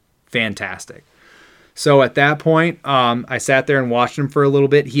is. Fantastic. So at that point, I sat there and watched him for a little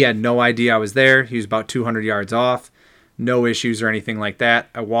bit. He had no idea I was there. He was about 200 yards off. No issues or anything like that.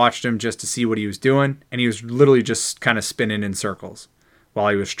 I watched him just to see what he was doing, and he was literally just kind of spinning in circles while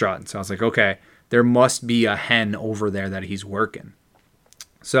he was strutting. So I was like, okay, there must be a hen over there that he's working.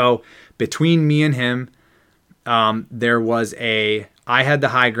 So between me and him, I had the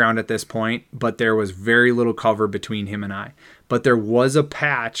high ground at this point, but there was very little cover between him and I. But there was a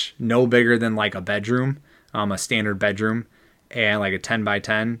patch no bigger than like a bedroom, a standard bedroom, and like a 10 by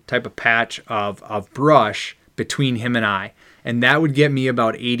 10 type of patch of brush between him and I. And that would get me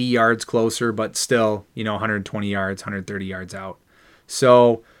about 80 yards closer, but still, 120 yards, 130 yards out.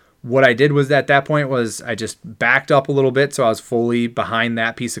 So what I did was at that point was I just backed up a little bit, so I was fully behind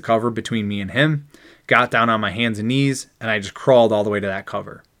that piece of cover between me and him, got down on my hands and knees, and I just crawled all the way to that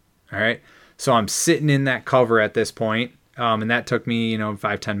cover. All right. So I'm sitting in that cover at this point, and that took me,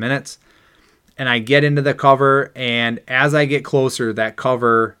 5-10 minutes. And I get into the cover, and as I get closer, that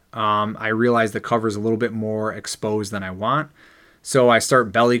cover, I realize the cover is a little bit more exposed than I want. So I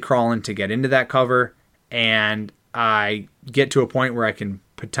start belly crawling to get into that cover, and I get to a point where I can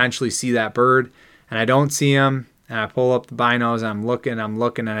potentially see that bird, and I don't see him. And I pull up the binos and I'm looking,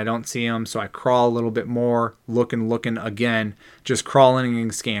 and I don't see him. So I crawl a little bit more, looking again, just crawling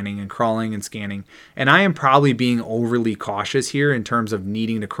and scanning and crawling and scanning. And I am probably being overly cautious here in terms of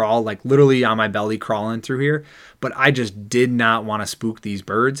needing to crawl, like literally on my belly crawling through here. But I just did not want to spook these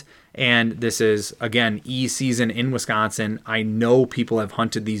birds. And this is, again, season in Wisconsin. I know people have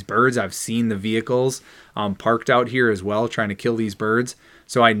hunted these birds. I've seen the vehicles parked out here as well, trying to kill these birds.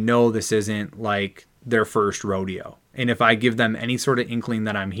 So I know this isn't like their first rodeo. And if I give them any sort of inkling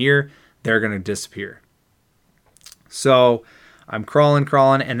that I'm here, they're going to disappear. So I'm crawling,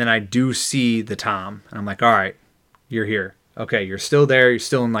 and then I do see the tom. And I'm like, all right, you're here. Okay, you're still there. You're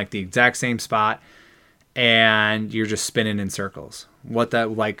still in like the exact same spot. And you're just spinning in circles.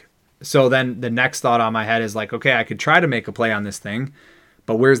 So then the next thought on my head is like, okay, I could try to make a play on this thing,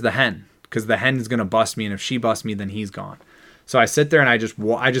 but where's the hen? Because the hen is going to bust me. And if she busts me, then he's gone. So I sit there and I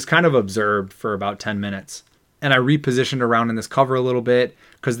just kind of observed for about 10 minutes, and I repositioned around in this cover a little bit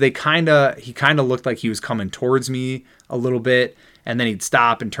because he kind of looked like he was coming towards me a little bit, and then he'd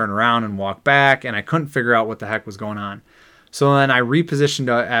stop and turn around and walk back, and I couldn't figure out what the heck was going on. So then I repositioned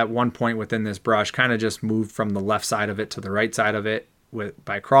at one point within this brush, kind of just moved from the left side of it to the right side of it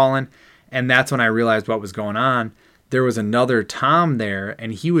by crawling, and that's when I realized what was going on. There was another tom there,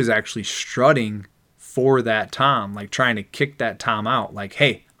 and he was actually strutting for that tom, like trying to kick that tom out, like,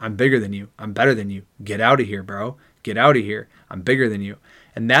 hey, I'm bigger than you, I'm better than you, get out of here, bro, get out of here, I'm bigger than you.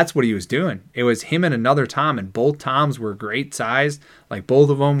 And that's what he was doing. It was him and another tom, and both toms were great sized, like both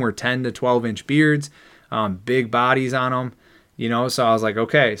of them were 10 to 12 inch beards, big bodies on them, so I was like,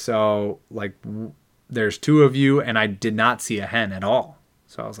 okay, so like there's two of you, and I did not see a hen at all.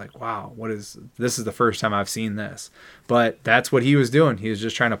 So I was like, wow, this is the first time I've seen this. But that's what he was doing. He was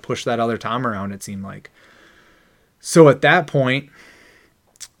just trying to push that other tom around, it seemed like. So at that point,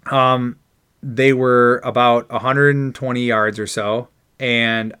 they were about 120 yards or so.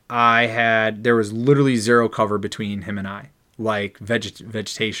 And there was literally zero cover between him and I, like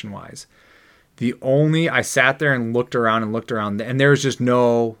vegetation wise. I sat there and looked around, and there was just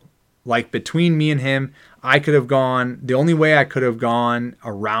no, like between me and him, the only way I could have gone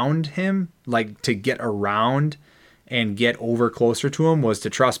around him, like to get around and get over closer to him, was to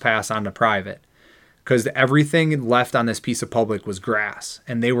trespass onto private. Because everything left on this piece of public was grass,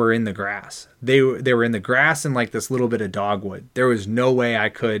 and they were in the grass. They were in the grass and like this little bit of dogwood. There was no way I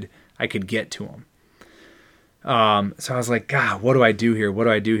could get to them. So I was like, God, what do I do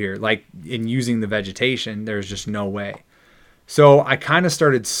here? Like in using the vegetation, there's just no way. So I kind of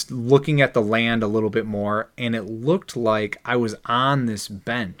started looking at the land a little bit more, and it looked like I was on this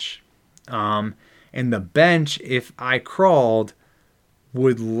bench. And the bench, if I crawled,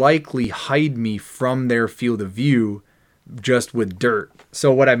 would likely hide me from their field of view just with dirt.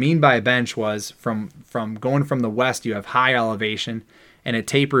 So what I mean by a bench was from going from the west, you have high elevation, and it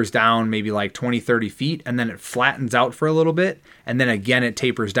tapers down maybe like 20, 30 feet, and then it flattens out for a little bit, and then again it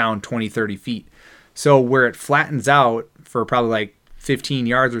tapers down 20, 30 feet. So where it flattens out for probably like 15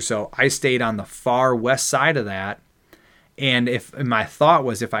 yards or so, I stayed on the far west side of that. And my thought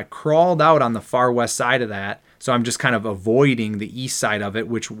was, if I crawled out on the far west side of that, so I'm just kind of avoiding the east side of it,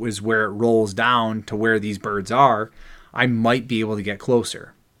 which was where it rolls down to where these birds are, I might be able to get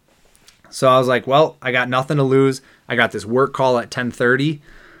closer. So I was like, well, I got nothing to lose. I got this work call at 10:30.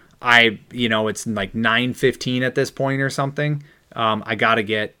 It's like 9:15 at this point or something. I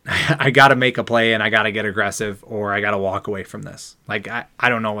gotta make a play, and I gotta get aggressive, or I gotta walk away from this. Like, I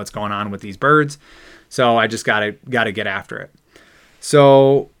don't know what's going on with these birds. So I just gotta get after it.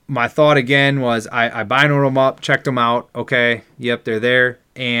 So my thought again was I binoed them up, checked them out. Okay, yep, they're there.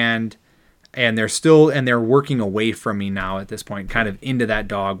 And they're working away from me now at this point, kind of into that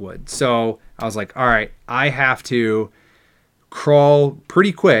dogwood. So I was like, all right, I have to crawl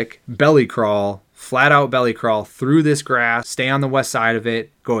pretty quick, flat out belly crawl through this grass, stay on the west side of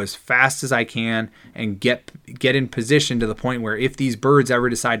it, go as fast as I can, and get in position to the point where if these birds ever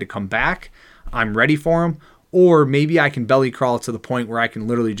decide to come back, I'm ready for them. Or maybe I can belly crawl to the point where I can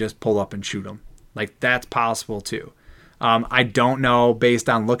literally just pull up and shoot them. Like, that's possible too. I don't know, based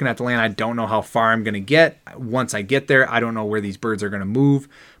on looking at the land, I don't know how far I'm going to get. Once I get there, I don't know where these birds are going to move,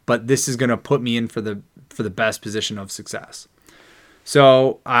 but this is going to put me in for the best position of success.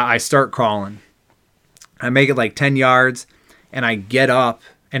 So I start crawling. I make it like 10 yards, and I get up.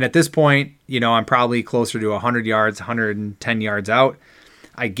 And at this point, I'm probably closer to 100 yards, 110 yards out.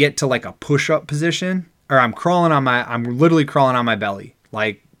 I get to like a push-up position, or I'm literally crawling on my belly,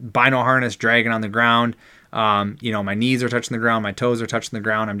 like bino harness dragging on the ground. My knees are touching the ground, my toes are touching the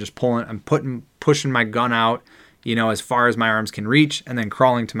ground. I'm just pushing my gun out, as far as my arms can reach, and then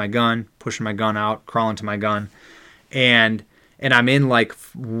crawling to my gun, pushing my gun out, crawling to my gun. And I'm in like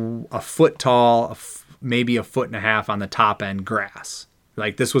a foot tall, maybe a foot and a half on the top end grass.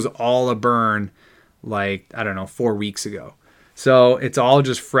 Like this was all a burn, like, I don't know, 4 weeks ago. So it's all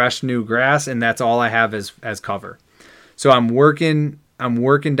just fresh new grass, and that's all I have as cover. So I'm working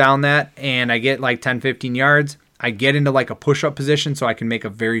down that, and I get like 10, 15 yards. I get into like a push-up position so I can make a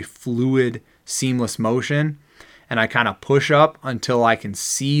very fluid, seamless motion. And I kind of push up until I can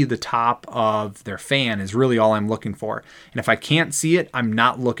see the top of their fan is really all I'm looking for. And if I can't see it, I'm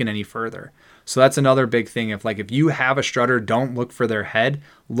not looking any further. So that's another big thing. If you have a strutter, don't look for their head,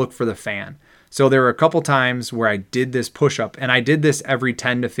 look for the fan. So there were a couple times where I did this push-up, and I did this every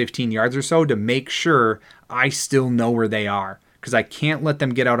 10 to 15 yards or so to make sure I still know where they are. Because I can't let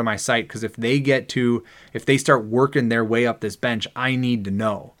them get out of my sight, because if they start working their way up this bench, I need to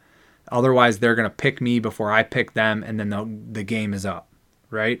know. Otherwise, they're going to pick me before I pick them, and then the game is up,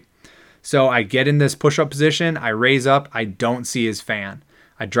 right? So I get in this push-up position, I raise up, I don't see his fan.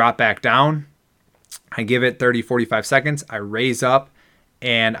 I drop back down, I give it 30, 45 seconds, I raise up,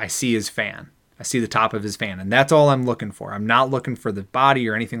 and I see his fan. I see the top of his fan, and that's all I'm looking for. I'm not looking for the body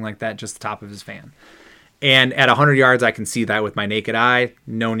or anything like that, just the top of his fan. And at 100 yards, I can see that with my naked eye.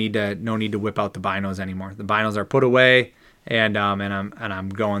 No need to whip out the binos anymore. The binos are put away, and I'm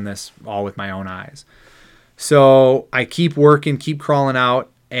going this all with my own eyes. So I keep working, keep crawling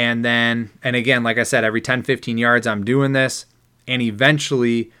out, and again, like I said, every 10, 15 yards, I'm doing this, and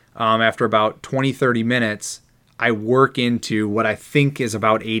eventually, after about 20, 30 minutes, I work into what I think is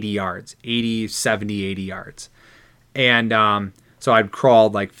about 80 yards, 70, 80 yards. And so I'd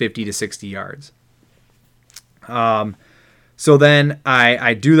crawled like 50 to 60 yards. So then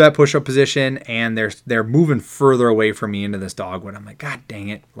I do that push-up position, and they're moving further away from me into this dogwood. I'm like, God dang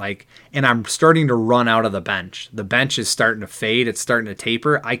it. And I'm starting to run out of the bench. The bench is starting to fade. It's starting to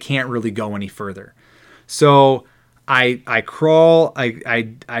taper. I can't really go any further. So I crawl,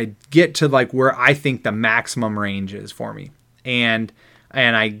 I get to like where I think the maximum range is for me. And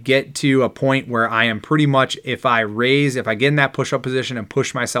I get to a point where I am pretty much, if I get in that push-up position and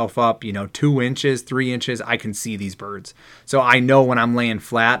push myself up, 2 inches, 3 inches, I can see these birds. So I know when I'm laying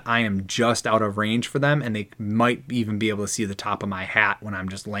flat, I am just out of range for them, and they might even be able to see the top of my hat when I'm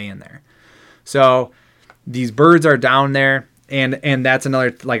just laying there. So these birds are down there, and that's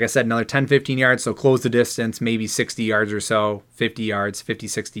another, like I said, another 10, 15 yards. So close the distance, maybe 60 yards or so, 50 yards, 50,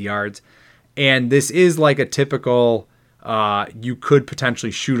 60 yards. And this is like a typical... you could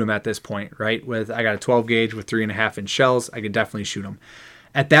potentially shoot them at this point, right? I got a 12 gauge with 3.5 inch shells. I could definitely shoot them.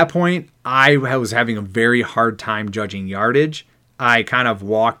 At that point, I was having a very hard time judging yardage. I kind of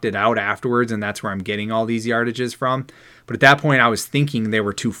walked it out afterwards, and that's where I'm getting all these yardages from. But at that point, I was thinking they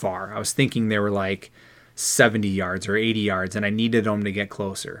were too far. I was thinking they were like 70 yards or 80 yards, and I needed them to get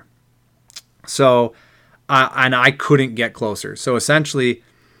closer. So, and I couldn't get closer. So essentially,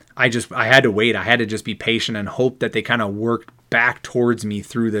 I had to wait. I had to just be patient and hope that they kind of worked back towards me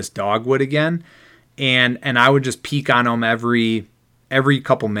through this dogwood again. And I would just peek on them every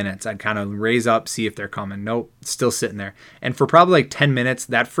couple minutes. I'd kind of raise up, see if they're coming. Nope, still sitting there. And for probably like 10 minutes,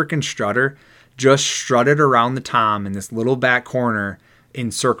 that freaking strutter just strutted around the tom in this little back corner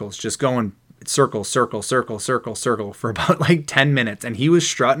in circles, just going circle, circle, circle, circle, circle for about like 10 minutes. And he was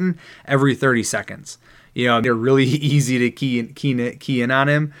strutting every 30 seconds. They're really easy to key in on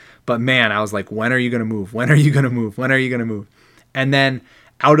him. But man, I was like, when are you going to move? When are you going to move? When are you going to move? And then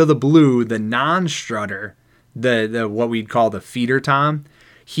out of the blue, the non-strutter, the what we'd call the feeder tom,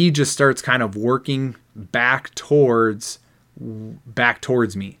 he just starts kind of working back towards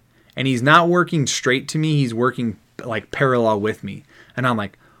me. And he's not working straight to me. He's working like parallel with me. And I'm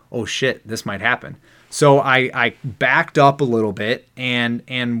like, oh shit, this might happen. So I backed up a little bit and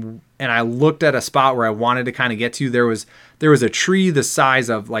I looked at a spot where I wanted to kind of get to. There was a tree the size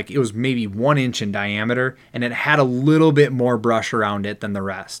of, like, it was maybe 1 inch in diameter, and it had a little bit more brush around it than the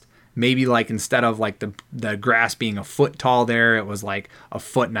rest. Maybe like instead of like the grass being a foot tall there, it was like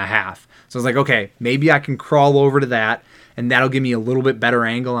 1.5 feet. So I was like, okay, maybe I can crawl over to that, and that'll give me a little bit better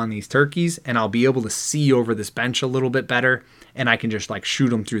angle on these turkeys, and I'll be able to see over this bench a little bit better, and I can just like shoot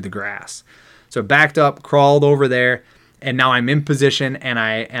them through the grass. So backed up, crawled over there, and now I'm in position, and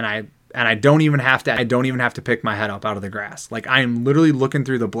I don't even have to pick my head up out of the grass. Like, I am literally looking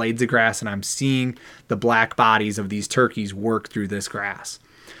through the blades of grass, and I'm seeing the black bodies of these turkeys work through this grass.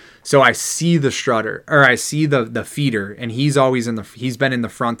 So I see the strutter, or I see the feeder, and he's been in the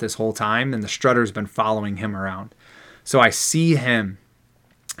front this whole time, and the strutter's been following him around. So I see him,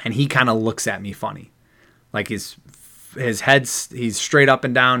 and he kind of looks at me funny, like his his head's, he's straight up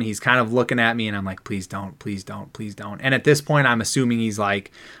and down. He's kind of looking at me, and I'm like, please don't, please don't, please don't. And at this point, I'm assuming he's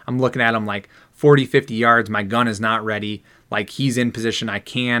like, I'm looking at him like 40, 50 yards. My gun is not ready. Like, he's in position. I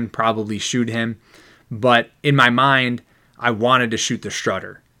can probably shoot him. But in my mind, I wanted to shoot the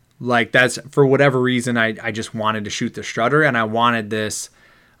strutter. Like, that's, for whatever reason, I just wanted to shoot the strutter, and I wanted this,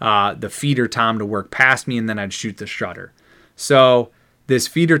 the feeder tom to work past me, and then I'd shoot the strutter. So this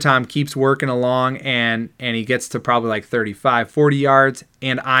feeder tom keeps working along, and he gets to probably like 35, 40 yards,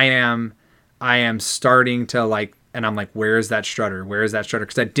 and I am starting to like, and I'm like, where is that strutter? Where is that strutter?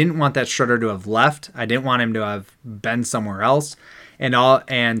 Because I didn't want that strutter to have left. I didn't want him to have been somewhere else. And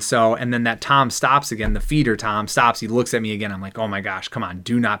then that tom stops again. The feeder tom stops. He looks at me again. I'm like, oh my gosh, come on,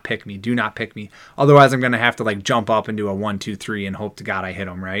 do not pick me. Do not pick me. Otherwise, I'm going to have to like jump up and do a 1, 2, 3 and hope to God I hit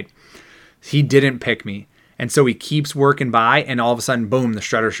him, right? He didn't pick me. And so he keeps working by, and all of a sudden, boom, the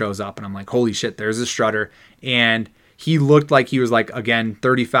strutter shows up. And I'm like, holy shit, there's a strutter. And he looked like he was like, again,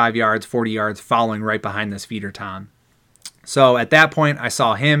 35 yards, 40 yards, following right behind this feeder tom. So at that point, I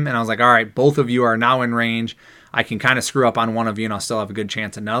saw him, and I was like, all right, both of you are now in range. I can kind of screw up on one of you, and I'll still have a good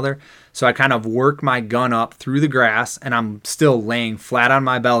chance at another. So I kind of work my gun up through the grass, and I'm still laying flat on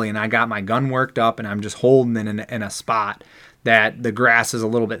my belly, and I got my gun worked up, and I'm just holding it in a spot that the grass is a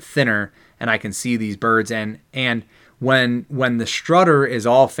little bit thinner, and I can see these birds. And when the strutter is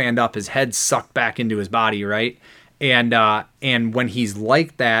all fanned up, his head's sucked back into his body, right? And when he's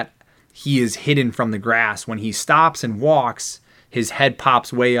like that, he is hidden from the grass. When he stops and walks, his head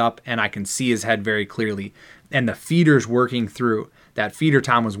pops way up, and I can see his head very clearly. And the feeder's working through. That feeder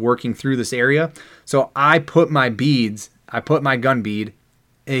tom was working through this area. So I put my gun bead,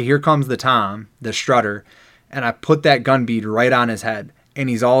 here comes the tom, the strutter, and I put that gun bead right on his head. And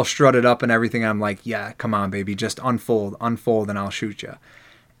he's all strutted up and everything. I'm like, yeah, come on, baby, just unfold, and I'll shoot you.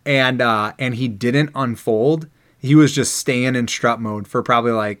 And he didn't unfold. He was just staying in strut mode for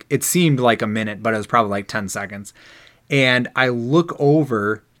probably like, it seemed like a minute, but it was probably like 10 seconds. And I look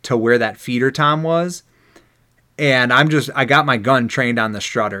over to where that feeder tom was, and I got my gun trained on the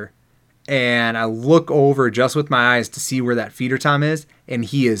strutter, and I look over just with my eyes to see where that feeder tom is, and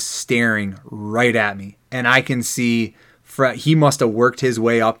he is staring right at me. And I can see he must have worked his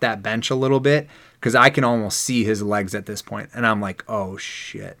way up that bench a little bit, because I can almost see his legs at this point. And I'm like, oh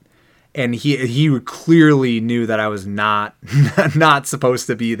shit. And he clearly knew that I was not supposed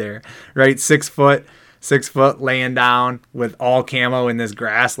to be there, right? 6 foot laying down with all camo in this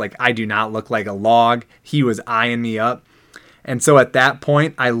grass. Like, I do not look like a log. He was eyeing me up. And so at that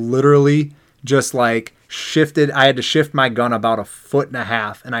point, I literally just like shifted. I had to shift my gun about 1.5 foot,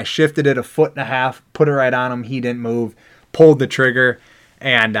 and I shifted it 1.5 foot, put it right on him. He didn't move, pulled the trigger,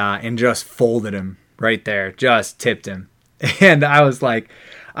 and just folded him right there, just tipped him. And I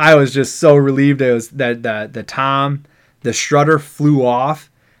was just so relieved. It was that the strutter flew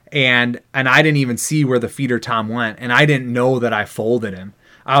off, and I didn't even see where the feeder tom went, and I didn't know that I folded him.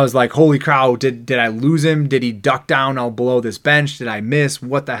 I was like, holy cow, did I lose him? Did he duck down all below this bench? Did I miss?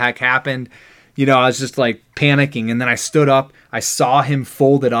 What the heck happened? You know, I was just like panicking, and then I stood up. I saw him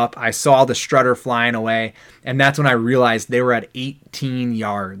folded up. I saw the strutter flying away, and that's when I realized they were at 18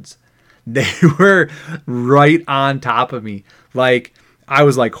 yards. They were right on top of me. Like, I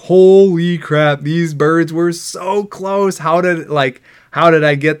was like, holy crap, these birds were so close. How did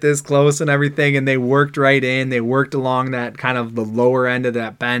I get this close and everything? And they worked right in. They worked along that kind of the lower end of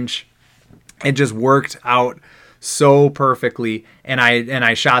that bench. It just worked out so perfectly. And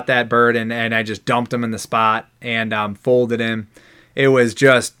I shot that bird, and I just dumped him in the spot and folded him. It was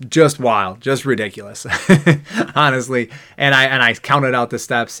just wild, just ridiculous, honestly. And I counted out the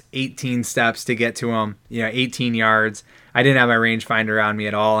steps, 18 steps to get to him, 18 yards. I didn't have my rangefinder on me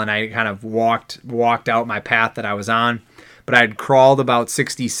at all, and I kind of walked out my path that I was on. But I had crawled about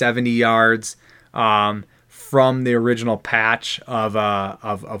 60, 70 yards from the original patch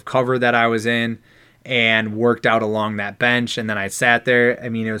of cover that I was in, and worked out along that bench. And then I sat there. I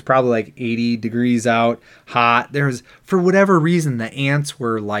mean, it was probably like 80 degrees out, hot. For whatever reason, the ants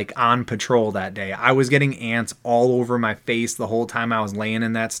were like on patrol that day. I was getting ants all over my face the whole time I was laying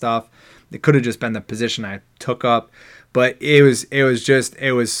in that stuff. It could have just been the position I took up, but it was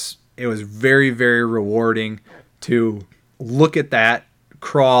very, very rewarding to look at that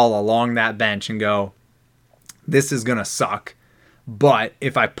crawl along that bench and go, this is going to suck. But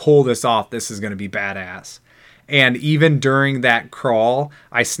if I pull this off, this is going to be badass. And even during that crawl,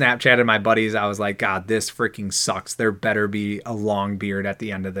 I Snapchatted my buddies. I was like, God, this freaking sucks. There better be a long beard at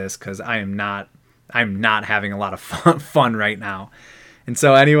the end of this, because I'm not having a lot of fun right now. And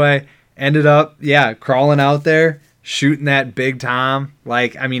so anyway, ended up, crawling out there, shooting that big tom.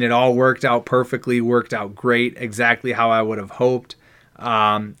 Like, I mean, it all worked out perfectly, worked out great, exactly how I would have hoped.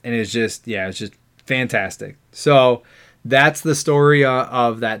 And it's just, yeah, it's just fantastic. So that's the story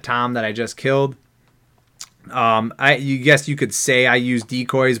of that tom that I just killed. You guess you could say I used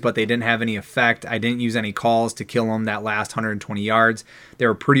decoys, but they didn't have any effect. I didn't use any calls to kill them that last 120 yards. They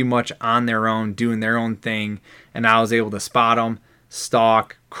were pretty much on their own, doing their own thing, and I was able to spot them,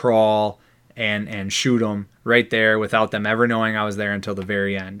 stalk, crawl, and shoot them right there without them ever knowing I was there until the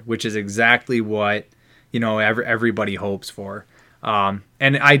very end, which is exactly what, you know, everybody hopes for. And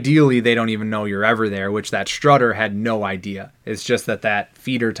ideally, they don't even know you're ever there, which that strutter had no idea. It's just that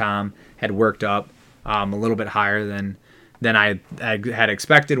feeder tom had worked up a little bit higher than I had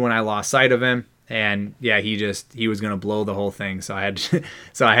expected when I lost sight of him. And yeah, he was going to blow the whole thing. So I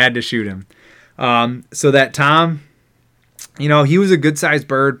had to shoot him. So that tom, you know, he was a good sized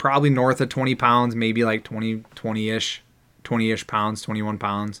bird, probably north of 20 pounds, maybe like 20-ish pounds, 21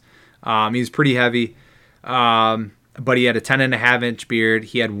 pounds. He was pretty heavy. But he had a 10.5-inch beard.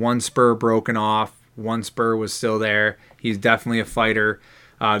 He had one spur broken off. One spur was still there. He's definitely a fighter.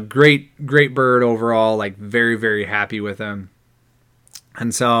 Great bird overall. Like, very, very happy with him.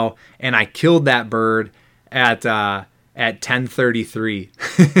 And I killed that bird at 10:33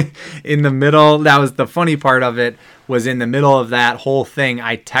 in the middle. That was the funny part of it, was in the middle of that whole thing,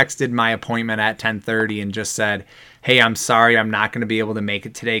 I texted my appointment at 10:30 and just said, hey, I'm sorry, I'm not going to be able to make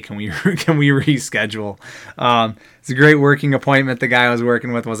it today. Can we reschedule? It's a great working appointment. The guy I was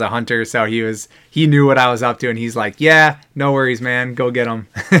working with was a hunter, so he knew what I was up to, and he's like, yeah, no worries, man, go get him.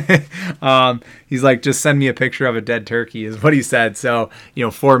 He's like, just send me a picture of a dead turkey, is what he said. So,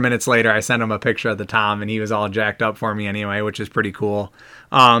 4 minutes later, I sent him a picture of the tom, and he was all jacked up for me anyway, which is pretty cool.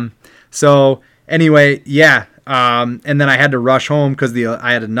 So anyway, yeah. And then I had to rush home because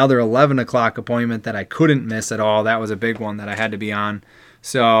I had another 11 o'clock appointment that I couldn't miss at all. That was a big one that I had to be on.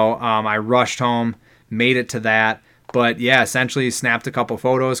 So I rushed home, made it to that. But yeah, essentially snapped a couple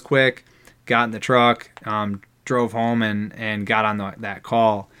photos quick, got in the truck, drove home and got on that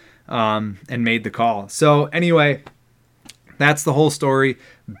call and made the call. So anyway, that's the whole story.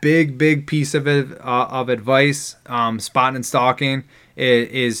 Big piece of advice, spotting and stalking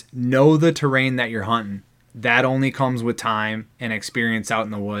is know the terrain that you're hunting. That only comes with time and experience out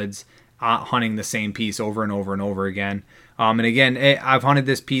in the woods, hunting the same piece over and over and over again. And again, I've hunted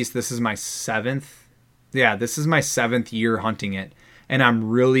this piece. This is my seventh year hunting it. And I'm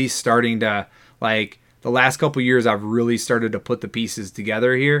really starting to, like, the last couple years, I've really started to put the pieces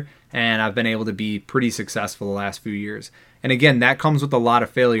together here. And I've been able to be pretty successful the last few years. And again, that comes with a lot of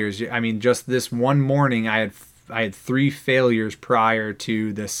failures. I mean, just this one morning, I had 3 failures prior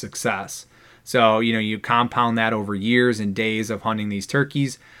to this success. So, you compound that over years and days of hunting these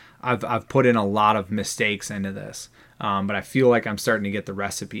turkeys. I've put in a lot of mistakes into this, but I feel like I'm starting to get the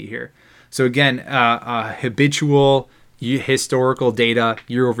recipe here. So again, habitual historical data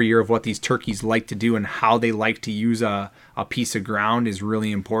year over year of what these turkeys like to do and how they like to use a piece of ground is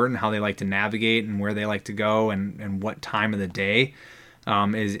really important. How they like to navigate and where they like to go and what time of the day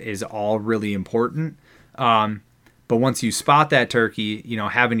is all really important. But once you spot that turkey,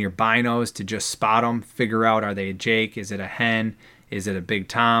 having your binos to just spot them, figure out, are they a jake? Is it a hen? Is it a big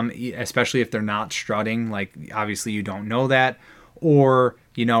tom? Especially if they're not strutting, like obviously you don't know that. Or,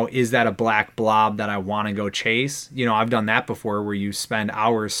 is that a black blob that I want to go chase? I've done that before where you spend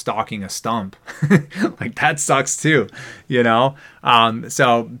hours stalking a stump. Like that sucks too, So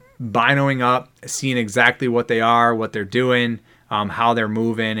binoing up, seeing exactly what they are, what they're doing, how they're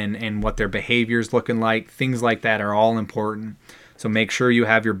moving and what their behavior's looking like. Things like that are all important. So make sure you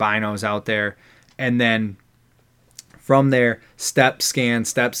have your binos out there. And then from there, step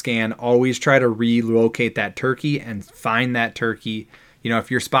scan, always try to relocate that turkey and find that turkey.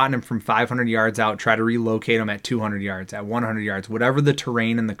 If you're spotting them from 500 yards out, try to relocate them at 200 yards, at 100 yards, whatever the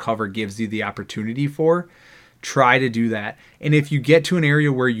terrain and the cover gives you the opportunity for. Try to do that. And if you get to an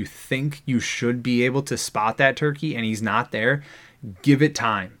area where you think you should be able to spot that turkey and he's not there, give it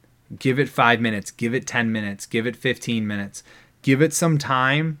time. Give it 5 minutes, give it 10 minutes, give it 15 minutes. Give it some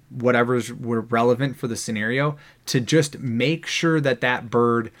time, whatever's relevant for the scenario, to just make sure that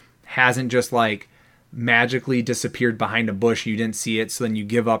bird hasn't just like magically disappeared behind a bush. You didn't see it, so then you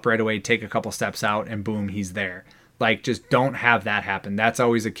give up right away, take a couple steps out, and boom, he's there. Like, just don't have that happen. That's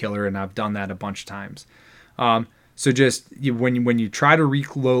always a killer, and I've done that a bunch of times. So just when you try to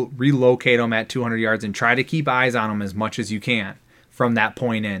relocate them at 200 yards and try to keep eyes on them as much as you can from that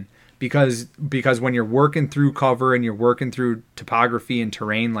point in, because when you're working through cover and you're working through topography and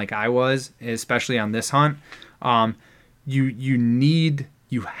terrain like I was, especially on this hunt,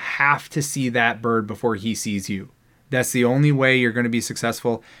 you have to see that bird before he sees you. That's the only way you're going to be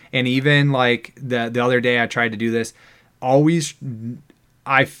successful. And even like the other day I tried to do this, always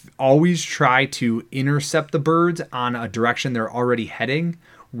I always try to intercept the birds on a direction they're already heading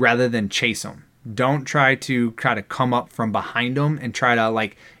rather than chase them. Don't try to come up from behind them and try to,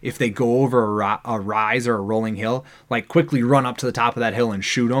 like, if they go over a rise or a rolling hill, like quickly run up to the top of that hill and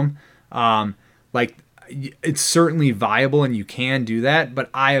shoot them. Like, it's certainly viable and you can do that, but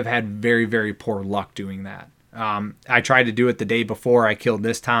I have had very, very poor luck doing that. I tried to do it the day before I killed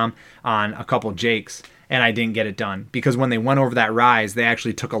this tom on a couple jakes, and I didn't get it done because when they went over that rise, they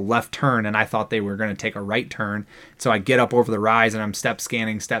actually took a left turn and I thought they were going to take a right turn. So I get up over the rise and I'm step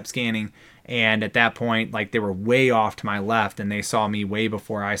scanning. And at that point, like, they were way off to my left and they saw me way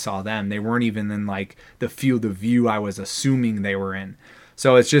before I saw them. They weren't even in like the field of view I was assuming they were in.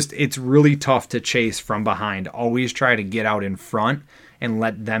 So it's really tough to chase from behind. Always try to get out in front and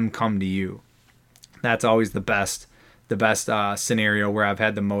let them come to you. That's always the best scenario where I've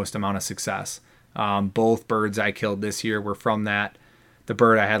had the most amount of success. Both birds I killed this year were from that. The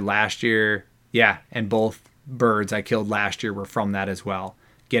bird I had last year, and both birds I killed last year were from that as well.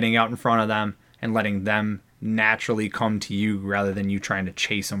 Getting out in front of them and letting them naturally come to you rather than you trying to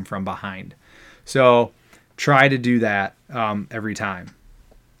chase them from behind. So try to do that every time.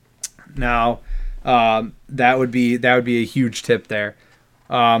 Now, that would be a huge tip there.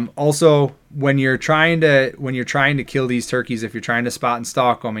 Also, when you're trying to kill these turkeys, if you're trying to spot and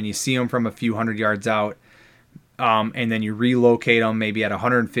stalk them and you see them from a few hundred yards out, and then you relocate them maybe at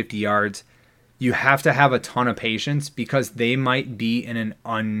 150 yards, you have to have a ton of patience because they might be in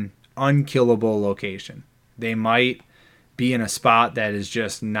an unkillable location. They might be in a spot that is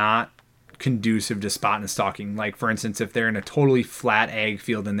just not conducive to spot and stalking. Like, for instance, if they're in a totally flat ag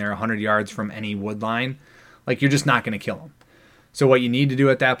field and they're 100 yards from any wood line, like, you're just not going to kill them. So what you need to do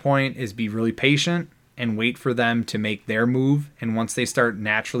at that point is be really patient and wait for them to make their move. And once they start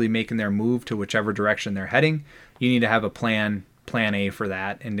naturally making their move to whichever direction they're heading, you need to have a plan A for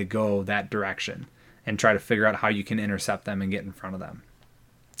that and to go that direction and try to figure out how you can intercept them and get in front of them.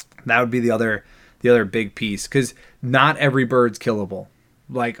 That would be the other big piece, because not every bird's killable.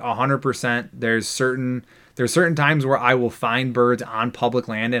 Like 100%, there's certain times where I will find birds on public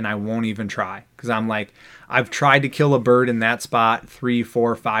land and I won't even try, because I'm like, I've tried to kill a bird in that spot 3,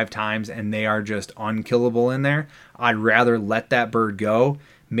 4, 5 times and they are just unkillable in there. I'd rather let that bird go,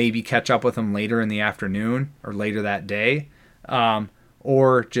 maybe catch up with them later in the afternoon or later that day,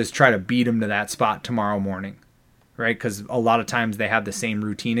 or just try to beat them to that spot tomorrow morning, right? Because a lot of times they have the same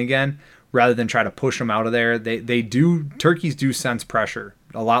routine again. Rather than try to push them out of there, turkeys do sense pressure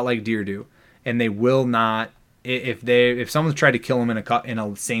a lot like deer do, and they will not, if someone's tried to kill them in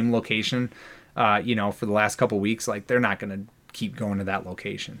a same location, for the last couple weeks, like, they're not going to keep going to that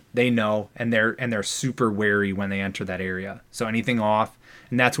location. They know, and they're super wary when they enter that area. So anything off,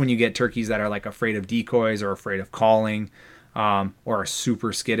 and that's when you get turkeys that are like afraid of decoys or afraid of calling, or are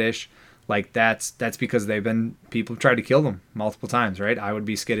super skittish. Like, that's because people have tried to kill them multiple times, right? I would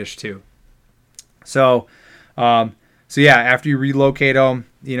be skittish too. So after you relocate them,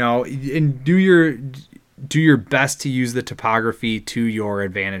 and do your best to use the topography to your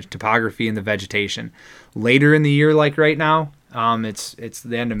advantage, topography and the vegetation. Later in the year, like right now, it's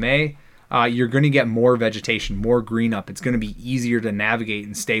the end of May, you're going to get more vegetation, more green up. It's going to be easier to navigate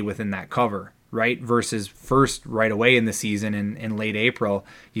and stay within that cover, right? Versus first right away in the season in late April,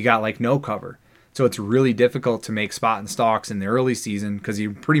 you got like no cover. So it's really difficult to make spot and stalks in the early season because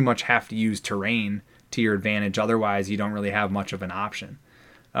you pretty much have to use terrain to your advantage. Otherwise, you don't really have much of an option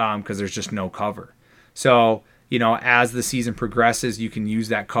because there's just no cover. So, as the season progresses, you can use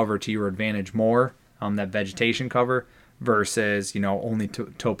that cover to your advantage more, that vegetation cover versus, only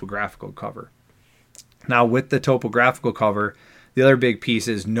topographical cover. Now, with the topographical cover, the other big piece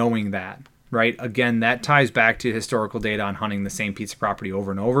is knowing that. Right? Again, that ties back to historical data on hunting the same piece of property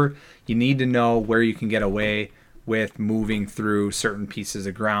over and over. You need to know where you can get away with moving through certain pieces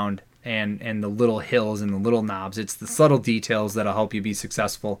of ground and the little hills and the little knobs. It's the subtle details that'll help you be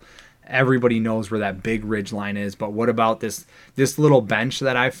successful. Everybody knows where that big ridge line is, but what about this little bench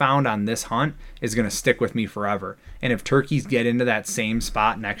that I found on this hunt is going to stick with me forever. And if turkeys get into that same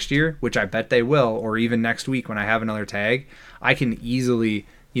spot next year, which I bet they will, or even next week when I have another tag, I can easily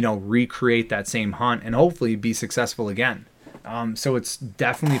recreate that same hunt and hopefully be successful again. So it's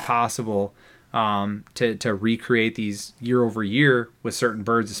definitely possible to recreate these year over year with certain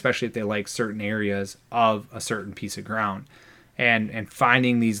birds, especially if they like certain areas of a certain piece of ground. And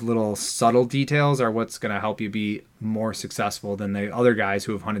finding these little subtle details are what's going to help you be more successful than the other guys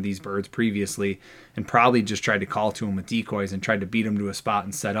who have hunted these birds previously and probably just tried to call to them with decoys and tried to beat them to a spot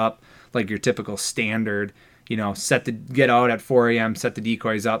and set up like your typical standard, get out at 4 a.m., set the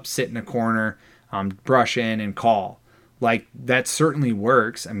decoys up, sit in a corner, brush in and call. Like, that certainly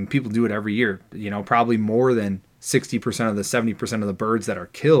works. I mean, people do it every year. Probably more than 60% of the 70% of the birds that are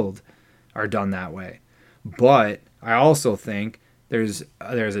killed are done that way. But I also think there's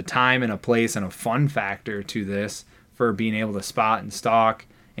a time and a place and a fun factor to this for being able to spot and stalk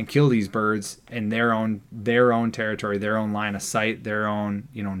and kill these birds in their own territory, their own line of sight, their own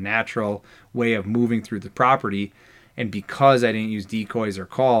natural way of moving through the property. And because I didn't use decoys or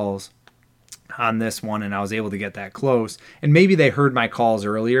calls on this one, and I was able to get that close, and maybe they heard my calls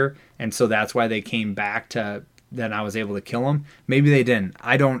earlier, and so that's why they came back to then I was able to kill them. Maybe they didn't.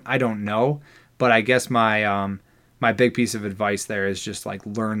 I don't know. But I guess my big piece of advice there is just like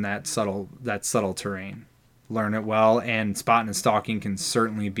learn that subtle terrain. Learn it well, and spotting and stalking can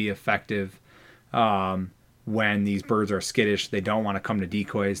certainly be effective when these birds are skittish. They don't want to come to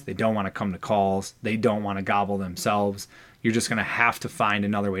decoys. They don't want to come to calls. They don't want to gobble themselves. You're just going to have to find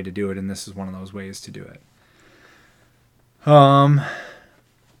another way to do it, and this is one of those ways to do it.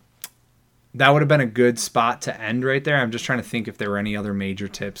 That would have been a good spot to end right there. I'm just trying to think if there were any other major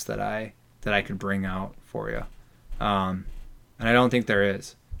tips that I could bring out for you. And I don't think there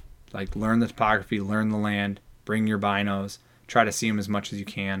is. Like, learn the topography, learn the land, bring your binos, try to see them as much as you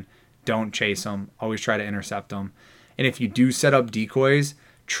can. Don't chase them. Always try to intercept them. And if you do set up decoys,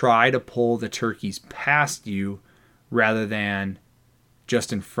 try to pull the turkeys past you rather than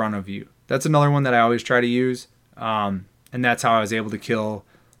just in front of you. That's another one that I always try to use. And that's how I was able to kill.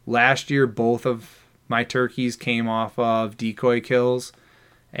 Last year, both of my turkeys came off of decoy kills.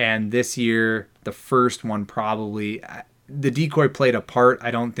 And this year, the first one probably, the decoy played a part.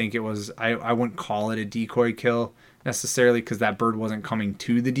 I don't think it was, I wouldn't call it a decoy kill necessarily because that bird wasn't coming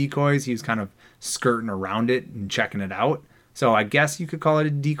to the decoys. He was kind of skirting around it and checking it out. So I guess you could call it a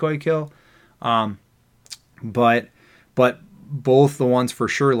decoy kill. But both the ones for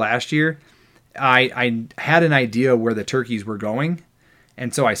sure last year, I had an idea where the turkeys were going.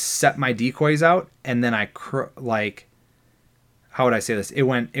 And so I set my decoys out, and then how would I say this? It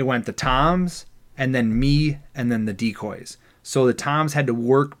went the toms, and then me, and then the decoys. So the toms had to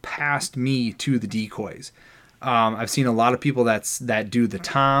work past me to the decoys. I've seen a lot of people that do the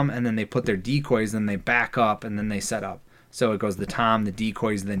tom, and then they put their decoys, then they back up, and then they set up. So it goes the tom, the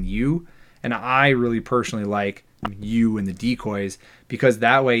decoys, then you. And I really personally like you and the decoys, because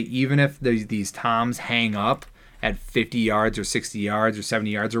that way, even if these toms hang up at 50 yards or 60 yards or 70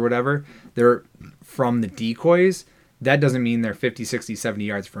 yards or whatever, they're from the decoys. That doesn't mean they're 50, 60, 70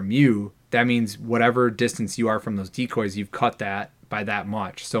 yards from you. That means whatever distance you are from those decoys, you've cut that by that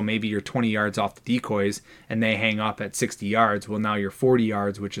much. So maybe you're 20 yards off the decoys and they hang up at 60 yards. Well, now you're 40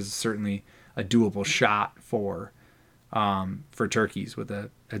 yards, which is certainly a doable shot for turkeys with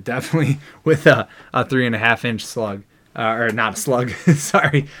definitely with a 3.5 inch slug, or not a slug,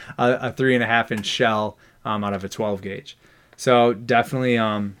 sorry, a 3.5 inch shell out of a 12 gauge. So definitely,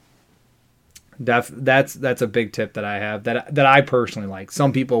 that's a big tip that I have that I personally like.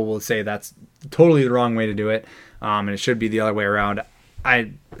 Some people will say that's totally the wrong way to do it, and it should be the other way around.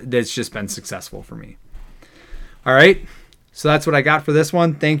 That's just been successful for me. All right, so that's what I got for this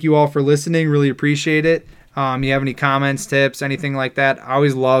one. Thank you all for listening. Really appreciate it. You have any comments, tips, anything like that? I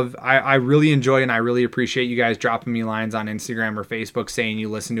always love, I really enjoy and I really appreciate you guys dropping me lines on Instagram or Facebook saying you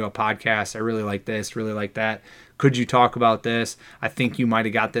listen to a podcast. I really like this, really like that. Could you talk about this? I think you might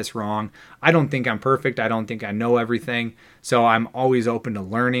have got this wrong. I don't think I'm perfect. I don't think I know everything. So I'm always open to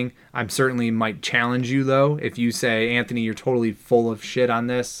learning. I'm certainly might challenge you though. If you say, Anthony, you're totally full of shit on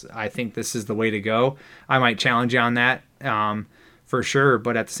this, I think this is the way to go. I might challenge you on that. For sure,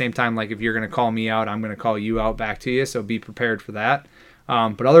 but at the same time, like if you're going to call me out, I'm going to call you out back to you, so be prepared for that.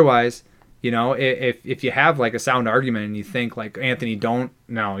 But otherwise, if you have like a sound argument and you think like, Anthony,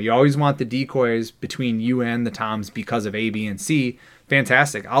 you always want the decoys between you and the toms because of A, B, and C,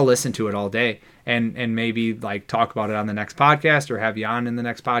 fantastic. I'll listen to it all day and maybe like talk about it on the next podcast or have you on in the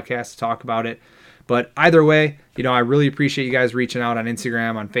next podcast to talk about it. But either way, I really appreciate you guys reaching out on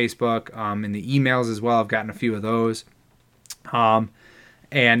Instagram, on Facebook, and the emails as well. I've gotten a few of those. And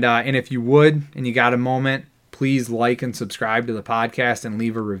if you would, and you got a moment, please like and subscribe to the podcast and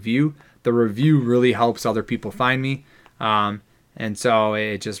leave a review. The review really helps other people find me. And so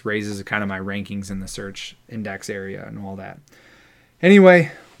it just raises kind of my rankings in the search index area and all that.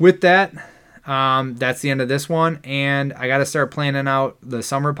 Anyway, with that, that's the end of this one. And I got to start planning out the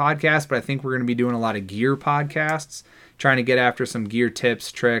summer podcast, but I think we're going to be doing a lot of gear podcasts, trying to get after some gear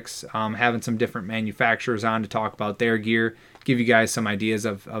tips, tricks, having some different manufacturers on to talk about their gear, give you guys some ideas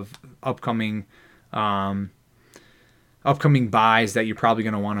of upcoming buys that you're probably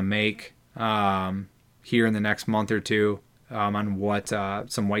going to want to make. here in the next month or two on what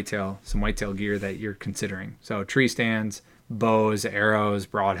some whitetail gear that you're considering. So tree stands, bows, arrows,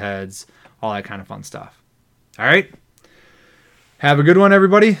 broadheads, all that kind of fun stuff. All right. Have a good one,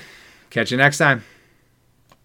 everybody. Catch you next time.